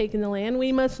have taken the land.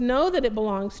 We must know that it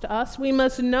belongs to us. We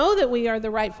must know that we are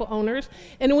the rightful owners.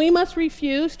 And we must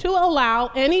refuse to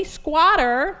allow any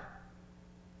squatter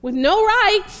with no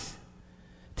rights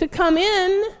to come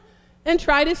in and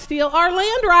try to steal our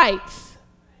land rights.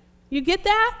 You get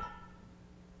that?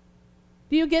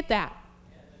 Do you get that?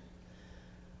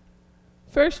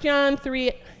 1 John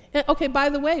 3, okay, by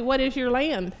the way, what is your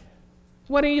land?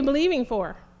 What are you believing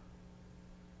for?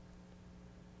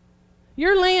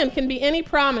 Your land can be any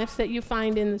promise that you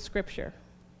find in the Scripture.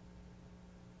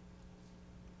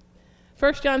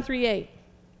 1 John 3:8,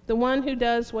 the one who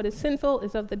does what is sinful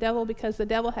is of the devil, because the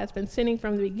devil has been sinning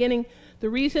from the beginning. The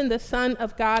reason the Son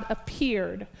of God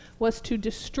appeared was to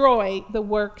destroy the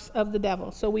works of the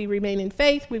devil. So we remain in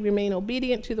faith, we remain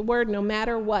obedient to the word, no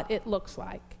matter what it looks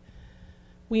like.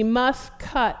 We must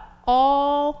cut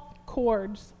all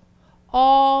cords,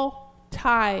 all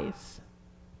ties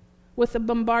with the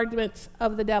bombardments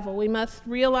of the devil. We must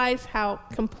realize how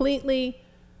completely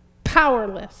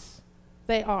powerless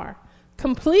they are.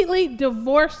 Completely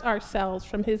divorce ourselves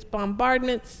from his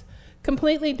bombardments,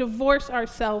 completely divorce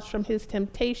ourselves from his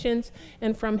temptations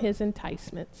and from his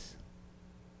enticements.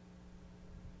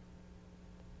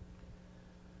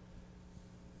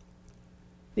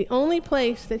 The only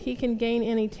place that he can gain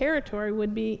any territory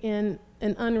would be in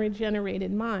an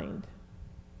unregenerated mind.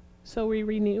 So we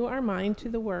renew our mind to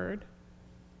the word.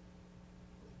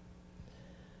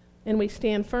 And we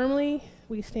stand firmly,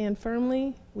 we stand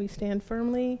firmly, we stand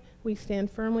firmly, we stand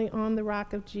firmly on the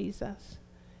rock of Jesus.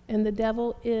 And the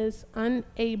devil is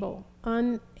unable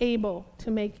to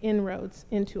make inroads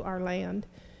into our land.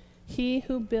 He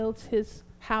who builds his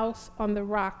house on the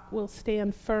rock will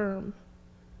stand firm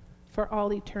for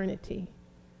all eternity.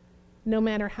 No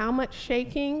matter how much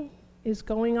shaking is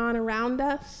going on around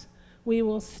us, we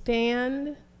will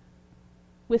stand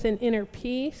with an inner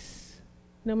peace,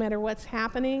 no matter what's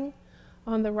happening,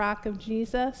 on the rock of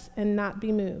Jesus and not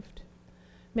be moved.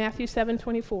 Matthew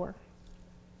 7:24.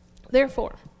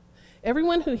 Therefore,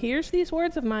 everyone who hears these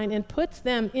words of mine and puts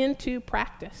them into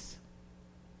practice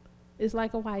is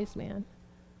like a wise man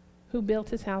who built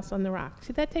his house on the rock.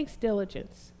 See, that takes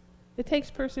diligence. It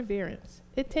takes perseverance.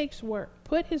 It takes work.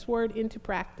 Put his word into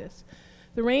practice.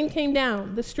 The rain came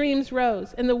down, the streams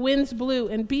rose, and the winds blew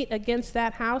and beat against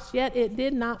that house, yet it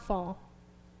did not fall.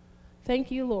 Thank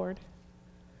you, Lord.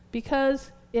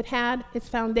 because it had its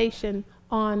foundation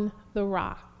on the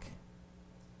rock.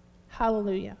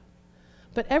 Hallelujah.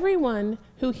 But everyone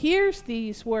who hears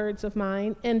these words of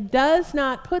mine and does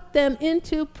not put them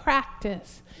into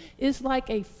practice is like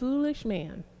a foolish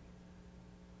man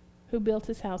who built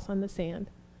his house on the sand.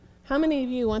 How many of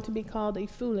you want to be called a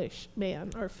foolish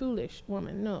man or foolish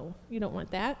woman? No, you don't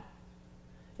want that.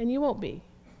 And you won't be.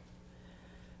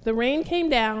 The rain came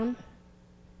down,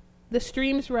 the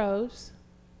streams rose,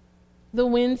 the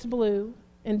winds blew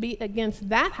and beat against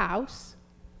that house,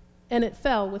 and it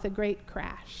fell with a great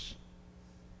crash.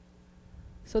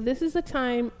 So this is a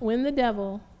time when the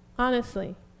devil,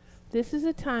 honestly, this is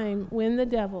a time when the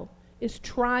devil is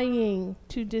trying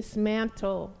to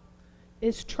dismantle,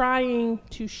 is trying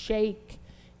to shake,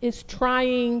 is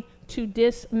trying to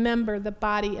dismember the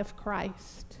body of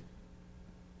Christ.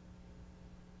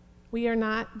 We are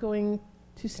not going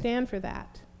to stand for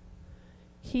that.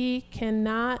 He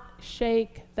cannot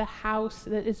shake the house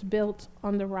that is built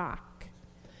on the rock.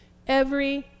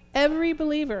 Every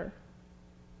believer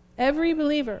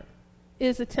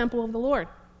is a temple of the Lord.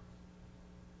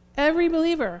 Every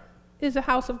believer is a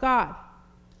house of God.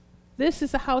 This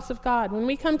is the house of God. When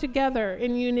we come together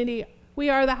in unity, we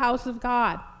are the house of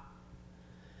God.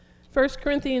 1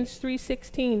 Corinthians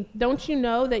 3:16, don't you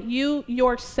know that you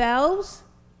yourselves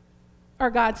are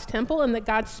God's temple and that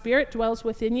God's Spirit dwells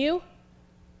within you?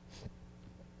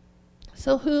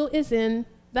 So who is in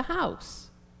the house?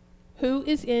 Who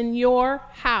is in your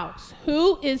house?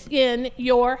 Who is in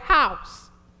your house?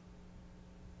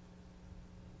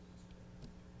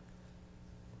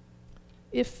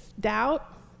 If doubt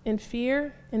and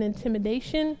fear and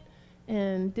intimidation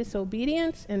and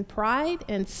disobedience and pride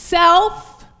and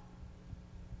self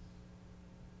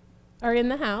are in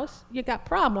the house, you got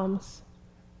problems.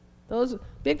 Those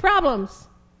big problems,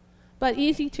 but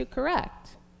easy to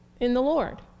correct in the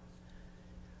Lord.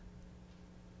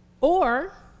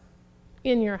 Or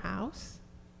in your house,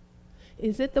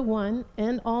 is it the one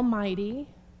and almighty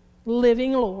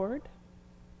living Lord,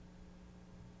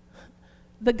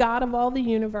 the God of all the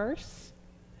universe,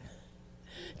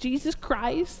 Jesus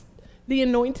Christ, the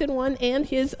anointed one and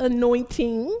his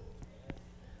anointing,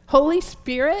 Holy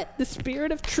Spirit, the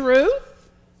Spirit of truth?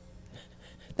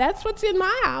 That's what's in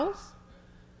my house.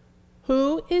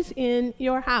 Who is in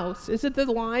your house? Is it the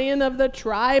Lion of the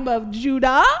tribe of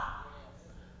Judah?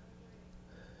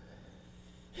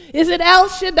 Is it El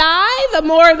Shaddai, the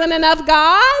more than enough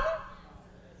God?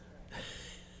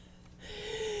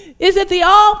 Is it the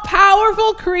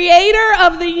all-powerful creator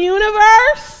of the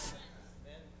universe?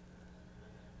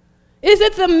 Is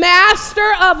it the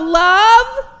master of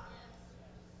love?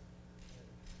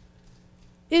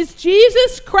 Is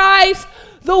Jesus Christ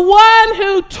the one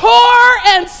who tore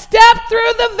and stepped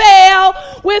through the veil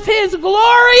with his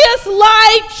glorious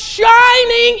light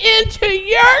shining into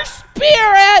your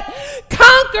spirit,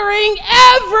 conquering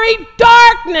every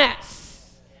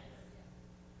darkness?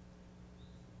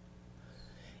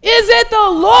 Is it the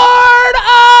Lord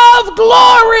of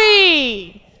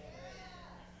glory?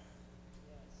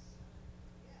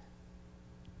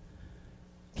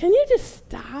 Can you just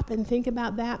stop and think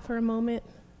about that for a moment?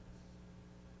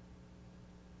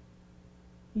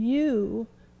 You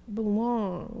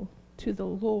belong to the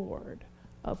Lord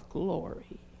of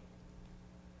glory.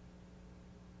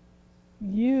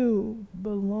 You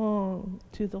belong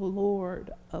to the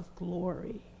Lord of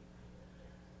glory.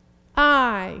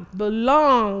 I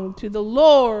belong to the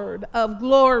Lord of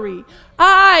glory.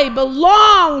 I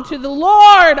belong to the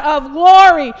Lord of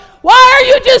glory. Why are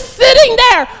you just sitting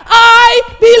there? I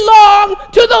belong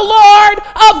to the Lord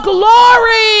of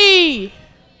glory.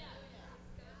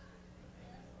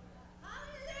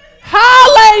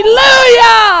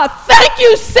 Hallelujah! Thank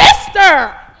you,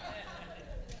 sister.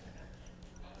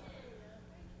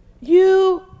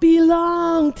 You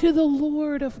belong to the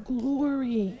Lord of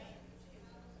glory.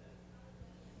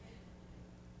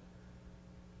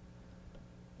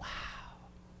 Wow.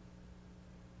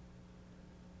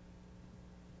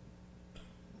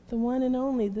 The one and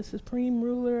only, the supreme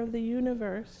ruler of the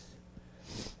universe,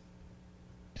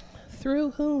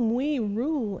 through whom we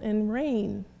rule and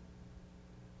reign.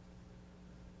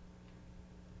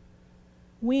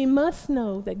 We must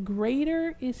know that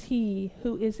greater is he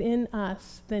who is in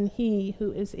us than he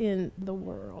who is in the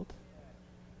world.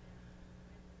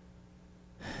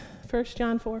 1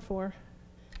 John 4:4.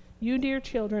 You, dear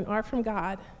children, are from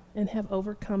God and have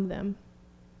overcome them,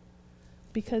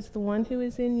 because the one who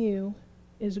is in you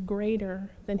is greater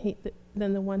than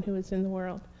the one who is in the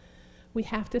world. We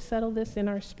have to settle this in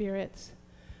our spirits.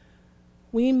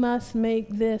 We must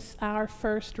make this our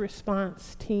first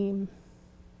response team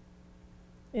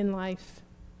in life.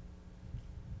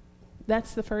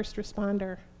 That's the first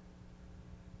responder.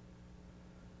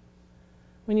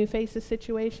 When you face a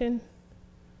situation,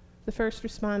 the first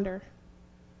responder,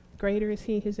 greater is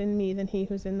he who's in me than he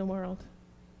who's in the world.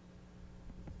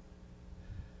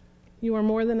 You are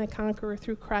more than a conqueror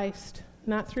through Christ,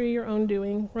 not through your own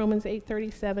doing. Romans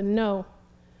 8:37, no.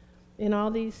 In all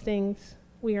these things,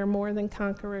 we are more than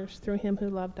conquerors through him who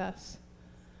loved us.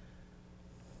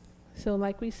 So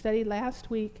like we studied last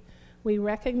week, we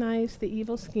recognize the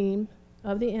evil scheme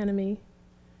of the enemy,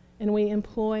 and we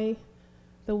employ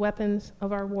the weapons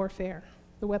of our warfare.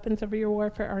 The weapons of your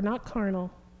warfare are not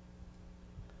carnal,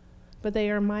 but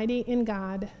they are mighty in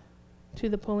God to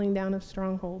the pulling down of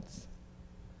strongholds.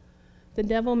 The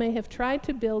devil may have tried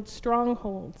to build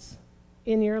strongholds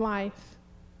in your life,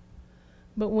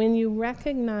 but when you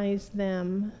recognize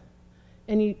them,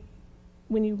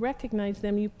 when you recognize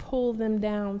them, you pull them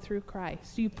down through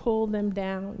Christ. You pull them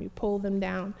down. You pull them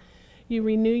down. You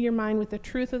renew your mind with the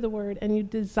truth of the word, and you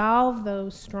dissolve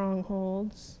those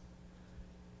strongholds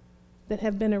that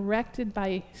have been erected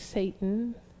by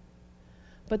Satan,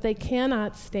 but they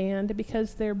cannot stand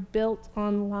because they're built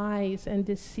on lies and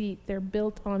deceit. They're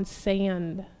built on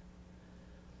sand.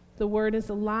 The word is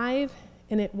alive,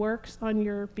 and it works on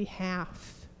your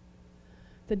behalf.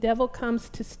 The devil comes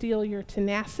to steal your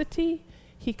tenacity.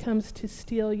 He comes to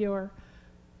steal your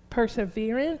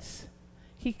perseverance.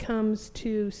 He comes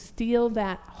to steal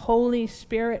that Holy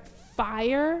Spirit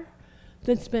fire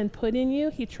that's been put in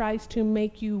you. He tries to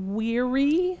make you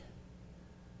weary.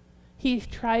 He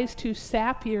tries to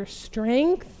sap your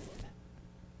strength.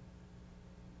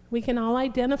 We can all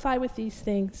identify with these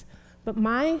things, but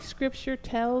my scripture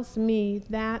tells me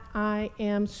that I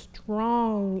am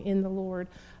strong in the Lord,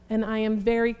 and I am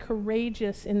very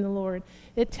courageous in the Lord.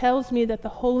 It tells me that the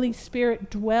Holy Spirit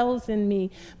dwells in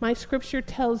me. My scripture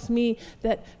tells me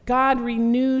that God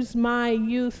renews my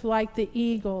youth like the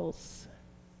eagles.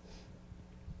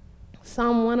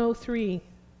 Psalm 103,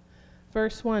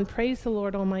 verse 1, praise the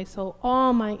Lord, O my soul,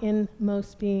 all my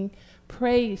inmost being.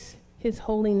 Praise his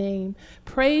holy name.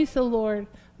 Praise the Lord,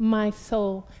 my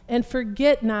soul, and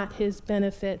forget not his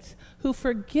benefits, who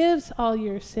forgives all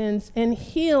your sins and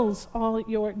heals all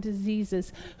your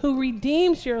diseases, who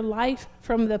redeems your life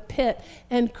from the pit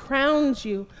and crowns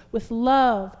you with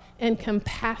love and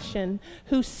compassion,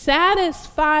 who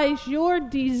satisfies your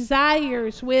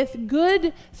desires with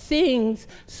good things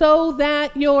so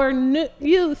that your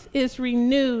youth is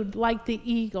renewed like the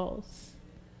eagles.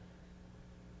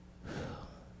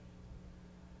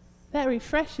 That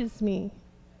refreshes me.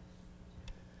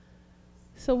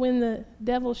 So when the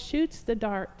devil shoots the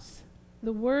darts,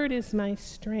 the word is my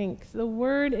strength. The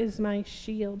word is my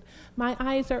shield. My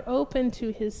eyes are open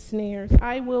to his snares.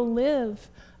 I will live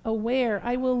aware.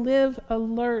 I will live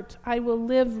alert. I will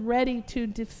live ready to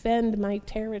defend my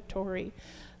territory.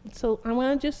 So I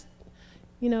want to just,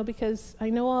 because I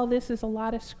know all this is a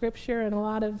lot of scripture and a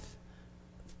lot of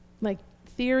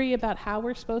theory about how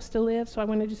we're supposed to live. So I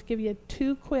want to just give you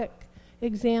 2 quick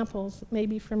examples,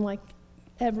 maybe from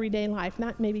everyday life,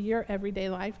 not maybe your everyday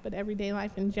life, but everyday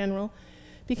life in general.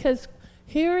 Because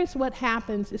here is what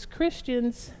happens is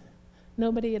Christians,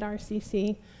 nobody at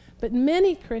RCC, but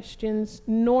many Christians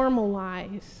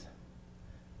normalize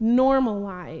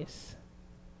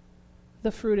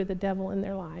the fruit of the devil in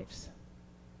their lives.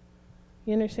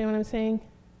 You understand what I'm saying?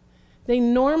 They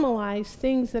normalize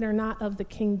things that are not of the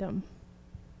kingdom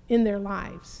in their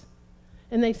lives.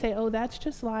 And they say, oh, that's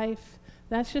just life.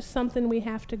 That's just something we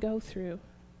have to go through.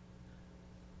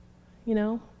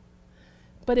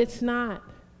 But it's not.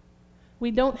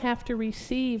 We don't have to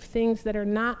receive things that are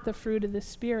not the fruit of the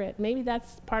Spirit. Maybe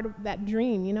that's part of that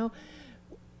dream,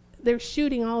 They're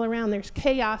shooting all around. There's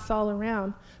chaos all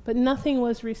around. But nothing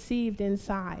was received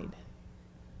inside.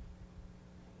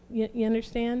 You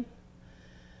understand?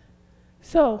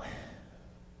 So,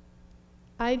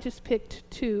 I just picked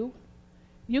 2.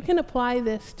 You can apply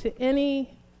this to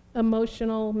any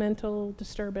emotional, mental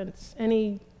disturbance,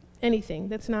 anything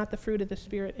that's not the fruit of the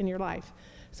Spirit in your life.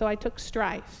 So I took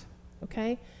strife,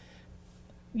 okay?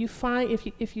 You find,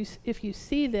 if you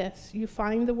see this, you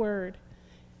find the word.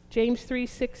 James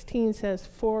 3:16 says,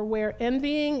 for where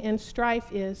envying and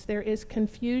strife is, there is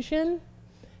confusion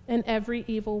and every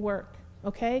evil work,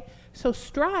 okay? So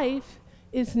strife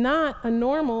is not a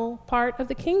normal part of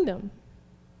the kingdom.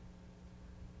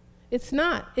 It's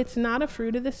not a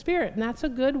fruit of the Spirit, and that's a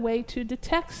good way to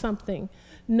detect something.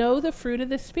 Know the fruit of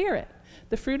the Spirit.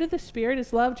 The fruit of the Spirit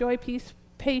is love, joy, peace,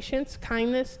 patience,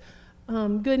 kindness,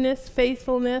 goodness,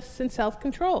 faithfulness, and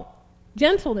self-control.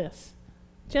 Gentleness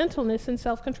and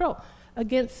self-control.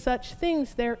 Against such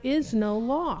things there is no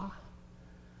law.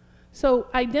 So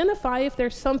identify if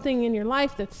there's something in your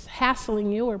life that's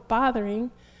hassling you or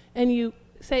bothering, and you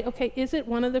say, okay, is it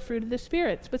one of the fruit of the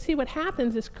spirits? But see, what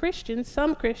happens is Christians,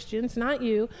 some Christians, not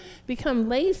you, become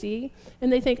lazy,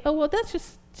 and they think, oh, well,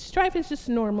 strife is just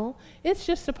normal. It's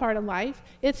just a part of life.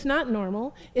 It's not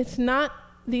normal. It's not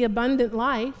the abundant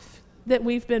life that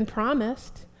we've been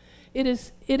promised. It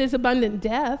is abundant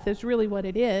death is really what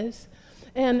it is.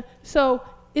 And so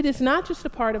it is not just a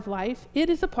part of life. It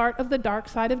is a part of the dark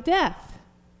side of death.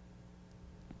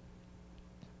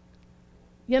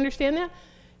 You understand that?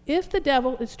 If the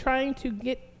devil is trying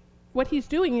to what he's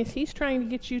doing is he's trying to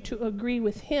get you to agree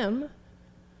with him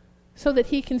so that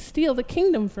he can steal the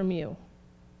kingdom from you.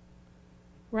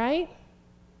 Right?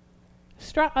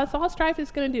 That's all strife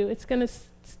is going to do. It's going to,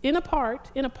 in a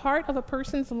part of a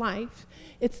person's life,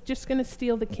 it's just going to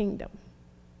steal the kingdom.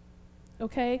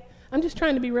 Okay? I'm just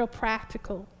trying to be real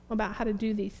practical about how to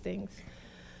do these things.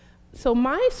 So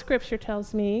my scripture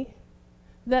tells me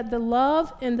that the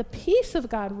love and the peace of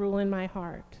God rule in my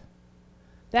heart.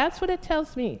 That's what it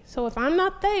tells me. So if I'm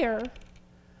not there,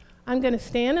 I'm going to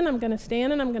stand and I'm going to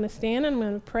stand and I'm going to stand and I'm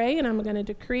going to pray and I'm going to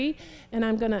decree and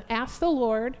I'm going to ask the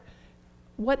Lord,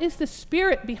 what is the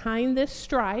spirit behind this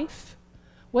strife?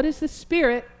 What is the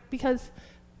spirit? Because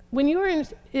when you're in,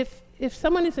 if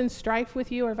someone is in strife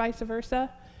with you or vice versa,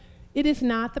 it is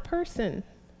not the person.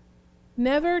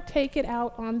 Never take it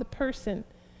out on the person.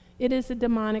 It is a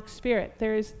demonic spirit.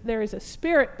 There is a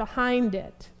spirit behind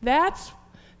it. That's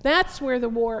where the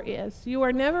war is. You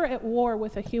are never at war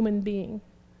with a human being.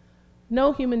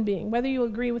 No human being, whether you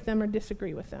agree with them or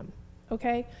disagree with them.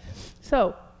 Okay?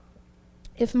 So,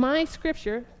 if my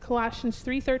scripture, Colossians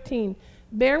 3:13,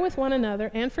 bear with one another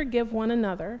and forgive one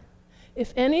another,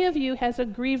 if any of you has a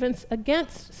grievance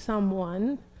against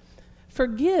someone,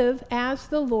 forgive as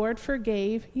the Lord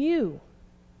forgave you.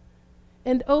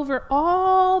 And over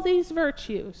all these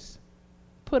virtues,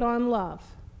 put on love,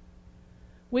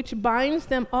 which binds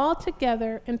them all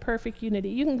together in perfect unity.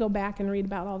 You can go back and read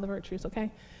about all the virtues,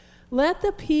 okay? Let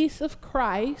the peace of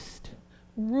Christ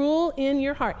rule in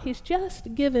your heart. He's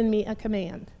just given me a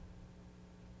command.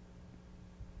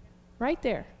 Right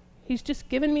there. He's just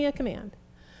given me a command.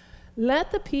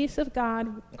 Let the peace of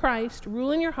God, Christ,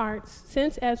 rule in your hearts,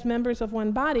 since as members of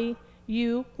one body,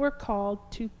 you were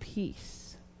called to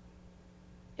peace.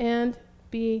 And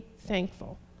be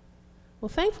thankful. Well,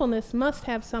 thankfulness must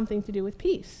have something to do with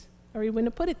peace, or he wouldn't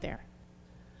have put it there.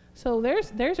 So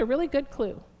there's a really good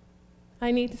clue. I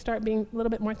need to start being a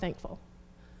little bit more thankful.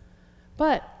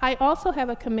 But I also have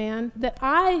a command that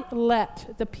I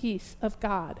let the peace of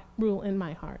God rule in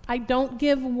my heart. I don't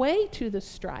give way to the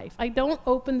strife. I don't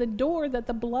open the door that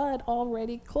the blood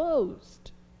already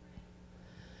closed.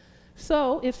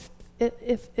 So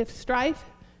if strife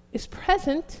is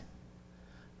present,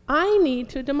 I need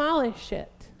to demolish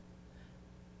it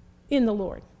in the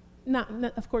Lord. Not,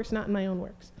 of course, not in my own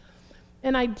works.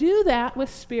 And I do that with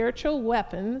spiritual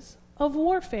weapons of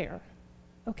warfare.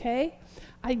 Okay?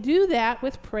 I do that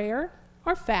with prayer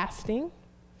or fasting.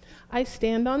 I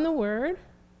stand on the Word.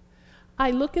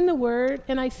 I look in the Word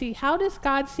and I see, how does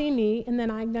God see me? And then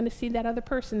I'm going to see that other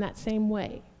person that same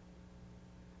way.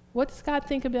 What does God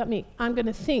think about me? I'm going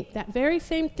to think that very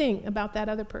same thing about that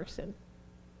other person.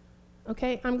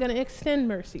 Okay? I'm going to extend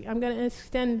mercy. I'm going to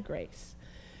extend grace.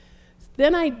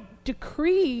 Then I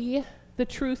decree the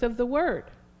truth of the Word.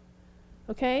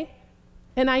 Okay?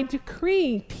 And I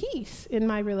decree peace in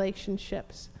my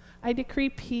relationships. I decree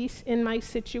peace in my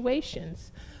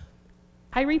situations.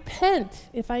 I repent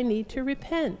if I need to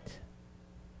repent.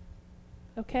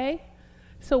 Okay?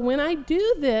 So when I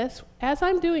do this, as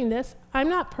I'm doing this, I'm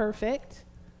not perfect,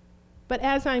 but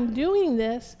as I'm doing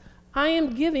this, I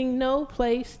am giving no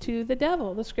place to the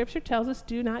devil. The scripture tells us,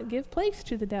 do not give place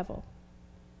to the devil.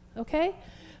 Okay?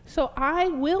 So I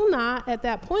will not, at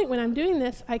that point when I'm doing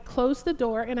this, I close the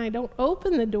door and I don't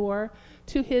open the door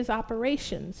to his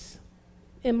operations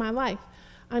in my life.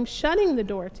 I'm shutting the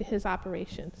door to his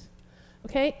operations.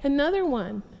 Okay? Another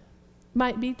one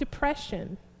might be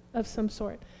depression of some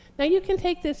sort. Now you can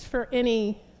take this for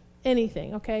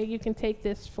anything, okay? You can take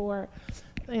this for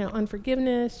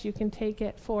unforgiveness. You can take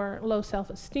it for low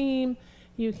self-esteem.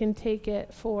 You can take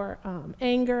it for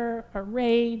anger or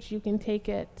rage. You can take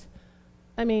it,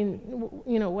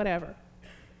 whatever.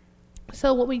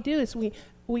 So what we do is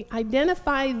we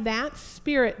identify that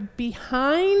spirit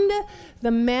behind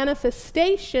the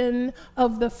manifestation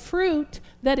of the fruit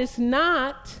that is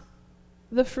not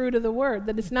the fruit of the Word,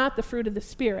 that is not the fruit of the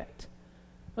Spirit.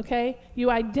 Okay?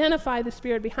 You identify the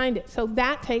spirit behind it. So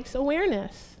that takes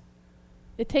awareness.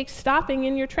 It takes stopping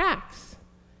in your tracks.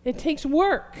 It takes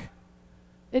work.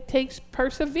 It takes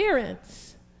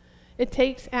perseverance. It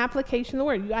takes application of the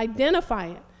word. You identify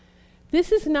it.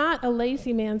 This is not a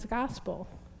lazy man's gospel.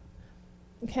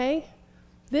 Okay?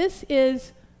 This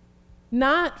is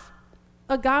not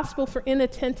a gospel for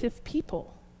inattentive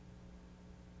people.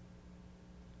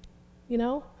 You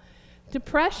know?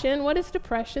 Depression, what is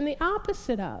depression the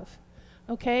opposite of?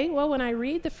 Okay, well, when I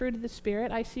read the fruit of the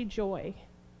Spirit, I see joy.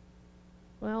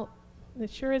 Well,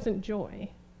 it sure isn't joy.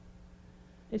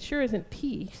 It sure isn't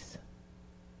peace.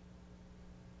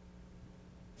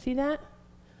 See that?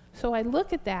 So I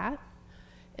look at that,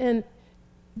 and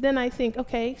then I think,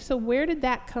 okay, so where did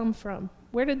that come from?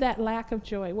 Where did that lack of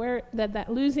joy, where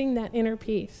that losing that inner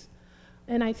peace?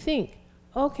 And I think,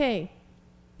 okay,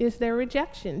 is there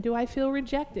rejection? Do I feel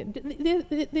rejected?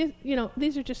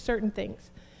 These are just certain things.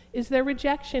 Is there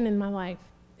rejection in my life?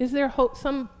 Is there hope,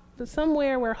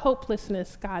 somewhere where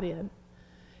hopelessness got in?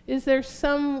 Is there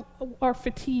or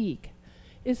fatigue?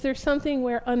 Is there something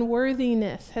where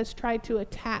unworthiness has tried to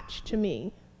attach to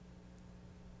me?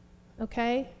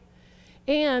 Okay?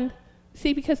 And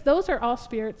see, because those are all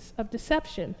spirits of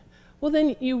deception. Well,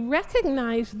 then you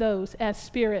recognize those as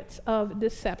spirits of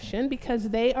deception because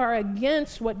they are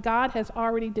against what God has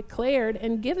already declared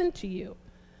and given to you.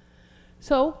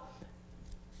 So,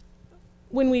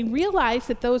 when we realize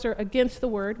that those are against the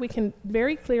word, we can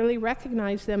very clearly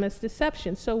recognize them as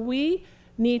deception. So we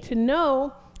need to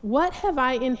know, what have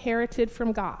I inherited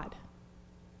from God?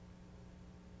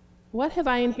 What have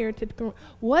I inherited from?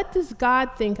 What does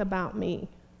God think about me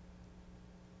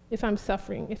if I'm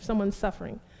suffering, if someone's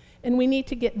suffering? And we need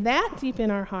to get that deep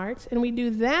in our hearts, and we do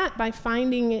that by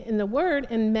finding it in the word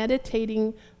and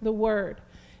meditating the word.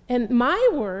 And my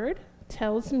word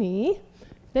tells me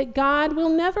that God will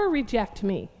never reject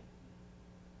me.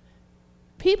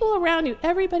 People around you,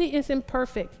 everybody is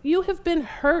imperfect. You have been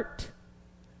hurt,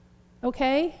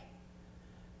 okay?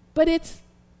 But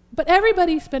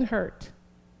everybody's been hurt.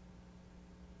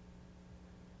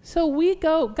 So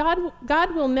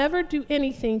God will never do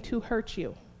anything to hurt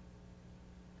you.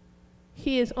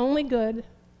 He is only good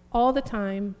all the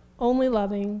time, only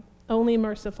loving, only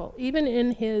merciful, even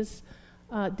in his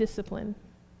discipline.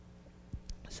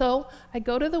 So I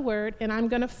go to the Word, and I'm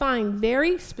going to find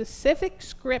very specific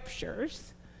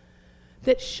scriptures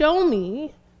that show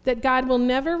me that God will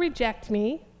never reject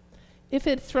me. If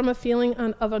it's from a feeling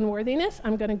of unworthiness,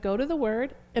 I'm going to go to the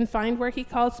Word and find where he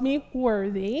calls me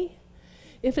worthy.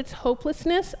 If it's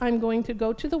hopelessness, I'm going to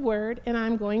go to the Word, and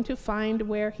I'm going to find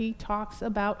where he talks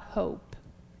about hope.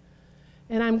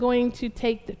 And I'm going to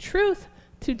take the truth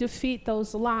to defeat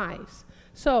those lies.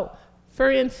 So, for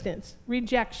instance,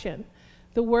 rejection.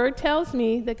 The word tells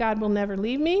me that God will never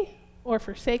leave me or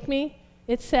forsake me.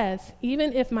 It says,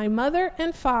 even if my mother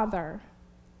and father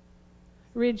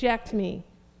reject me,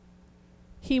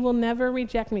 he will never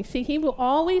reject me. See, he will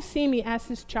always see me as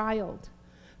his child.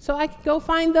 So I can go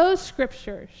find those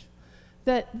scriptures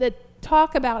that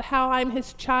talk about how I'm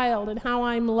his child and how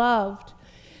I'm loved.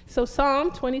 So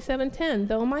Psalm 27:10,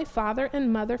 though my father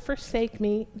and mother forsake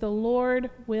me, the Lord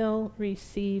will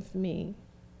receive me.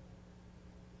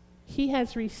 He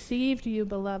has received you,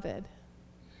 beloved.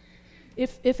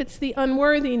 If it's the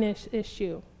unworthiness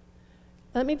issue,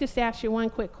 let me just ask you one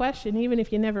quick question, even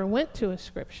if you never went to a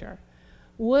scripture.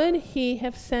 Would he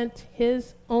have sent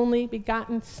his only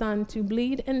begotten son to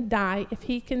bleed and die if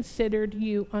he considered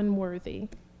you unworthy?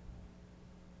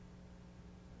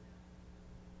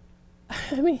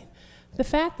 I mean, the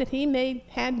fact that he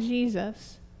had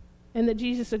Jesus, and that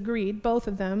Jesus agreed, both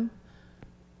of them,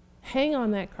 hang on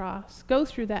that cross, go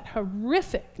through that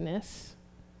horrific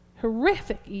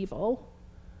evil,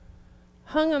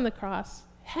 hung on the cross,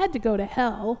 had to go to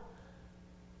hell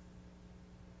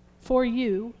for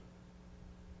you,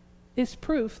 is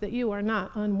proof that you are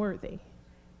not unworthy.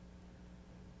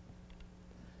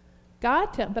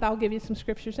 But I'll give you some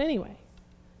scriptures anyway,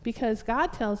 because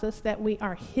God tells us that we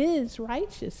are his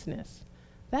righteousness.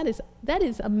 That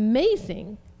is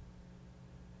amazing.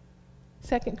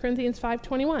 2 Corinthians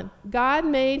 5:21. God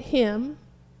made him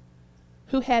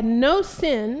who had no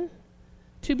sin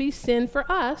to be sin for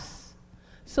us,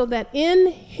 so that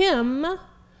in him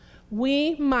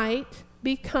we might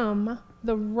become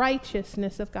the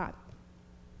righteousness of God.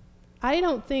 I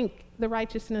don't think the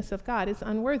righteousness of God is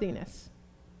unworthiness.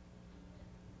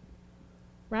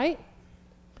 Right?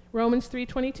 Romans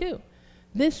 3:22.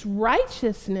 This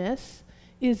righteousness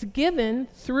is given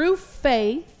through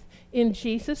faith in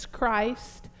Jesus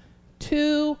Christ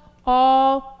to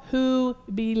all who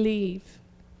believe.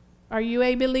 Are you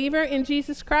a believer in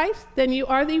Jesus Christ? Then you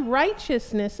are the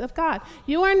righteousness of God.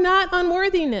 You are not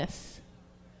unworthiness.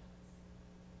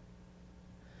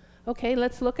 Okay,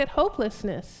 let's look at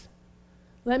hopelessness.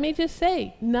 Let me just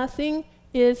say, nothing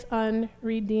is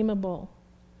unredeemable.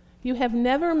 You have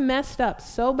never messed up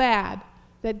so bad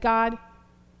that God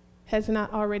has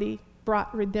not already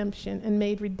brought redemption and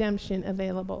made redemption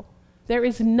available. There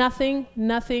is nothing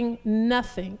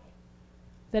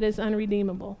that is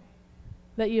unredeemable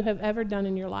that you have ever done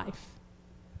in your life.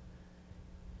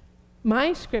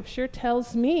 My scripture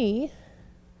tells me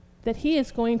that he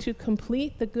is going to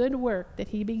complete the good work that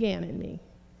he began in me.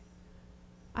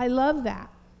 I love that,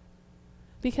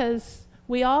 because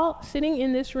we all sitting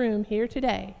in this room here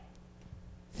today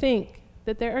think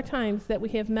that there are times that we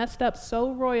have messed up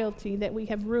so royally that we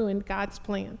have ruined God's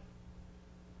plan.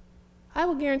 I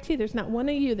will guarantee there's not one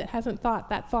of you that hasn't thought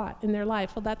that thought in their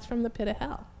life, well, that's from the pit of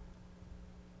hell.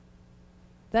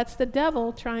 That's the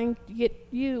devil trying to get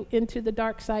you into the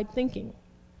dark side thinking.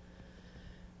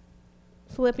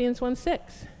 Philippians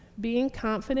 1:6, being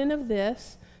confident of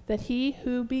this, that he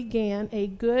who began a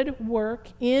good work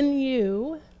in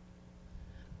you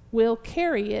will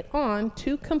carry it on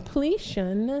to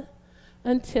completion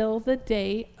until the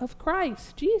day of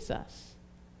Christ Jesus.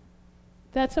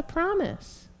 That's a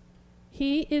promise.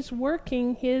 He is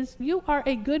working you are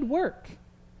a good work.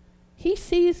 He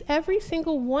sees every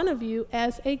single one of you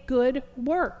as a good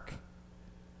work.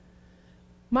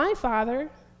 My Father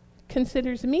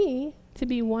considers me to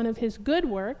be one of his good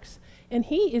works, and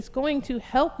he is going to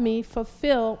help me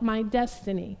fulfill my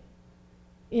destiny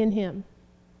in him.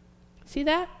 See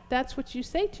that? That's what you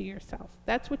say to yourself.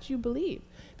 That's what you believe,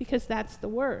 because that's the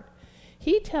word.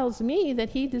 He tells me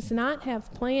that he does not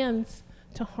have plans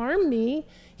to harm me.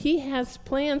 He has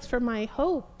plans for my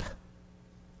hope,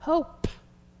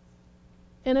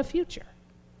 and a future.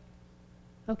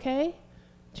 Okay?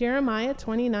 Jeremiah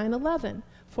 29:11.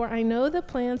 For I know the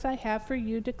plans I have for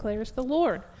you, declares the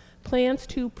Lord. Plans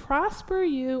to prosper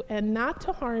you and not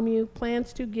to harm you,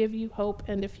 plans to give you hope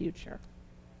and a future.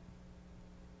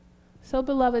 So,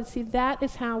 beloved, see, that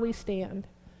is how we stand.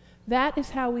 That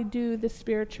is how we do the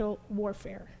spiritual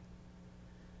warfare.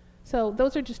 So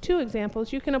those are just two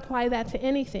examples. You can apply that to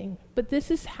anything. But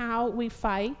this is how we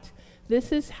fight.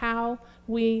 This is how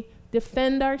we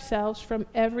defend ourselves from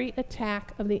every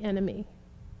attack of the enemy.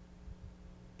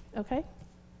 Okay?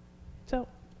 So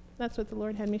that's what the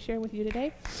Lord had me share with you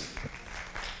today.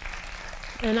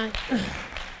 And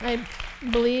I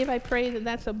believe, I pray that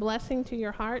that's a blessing to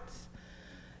your hearts.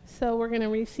 So we're going to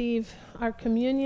receive our communion.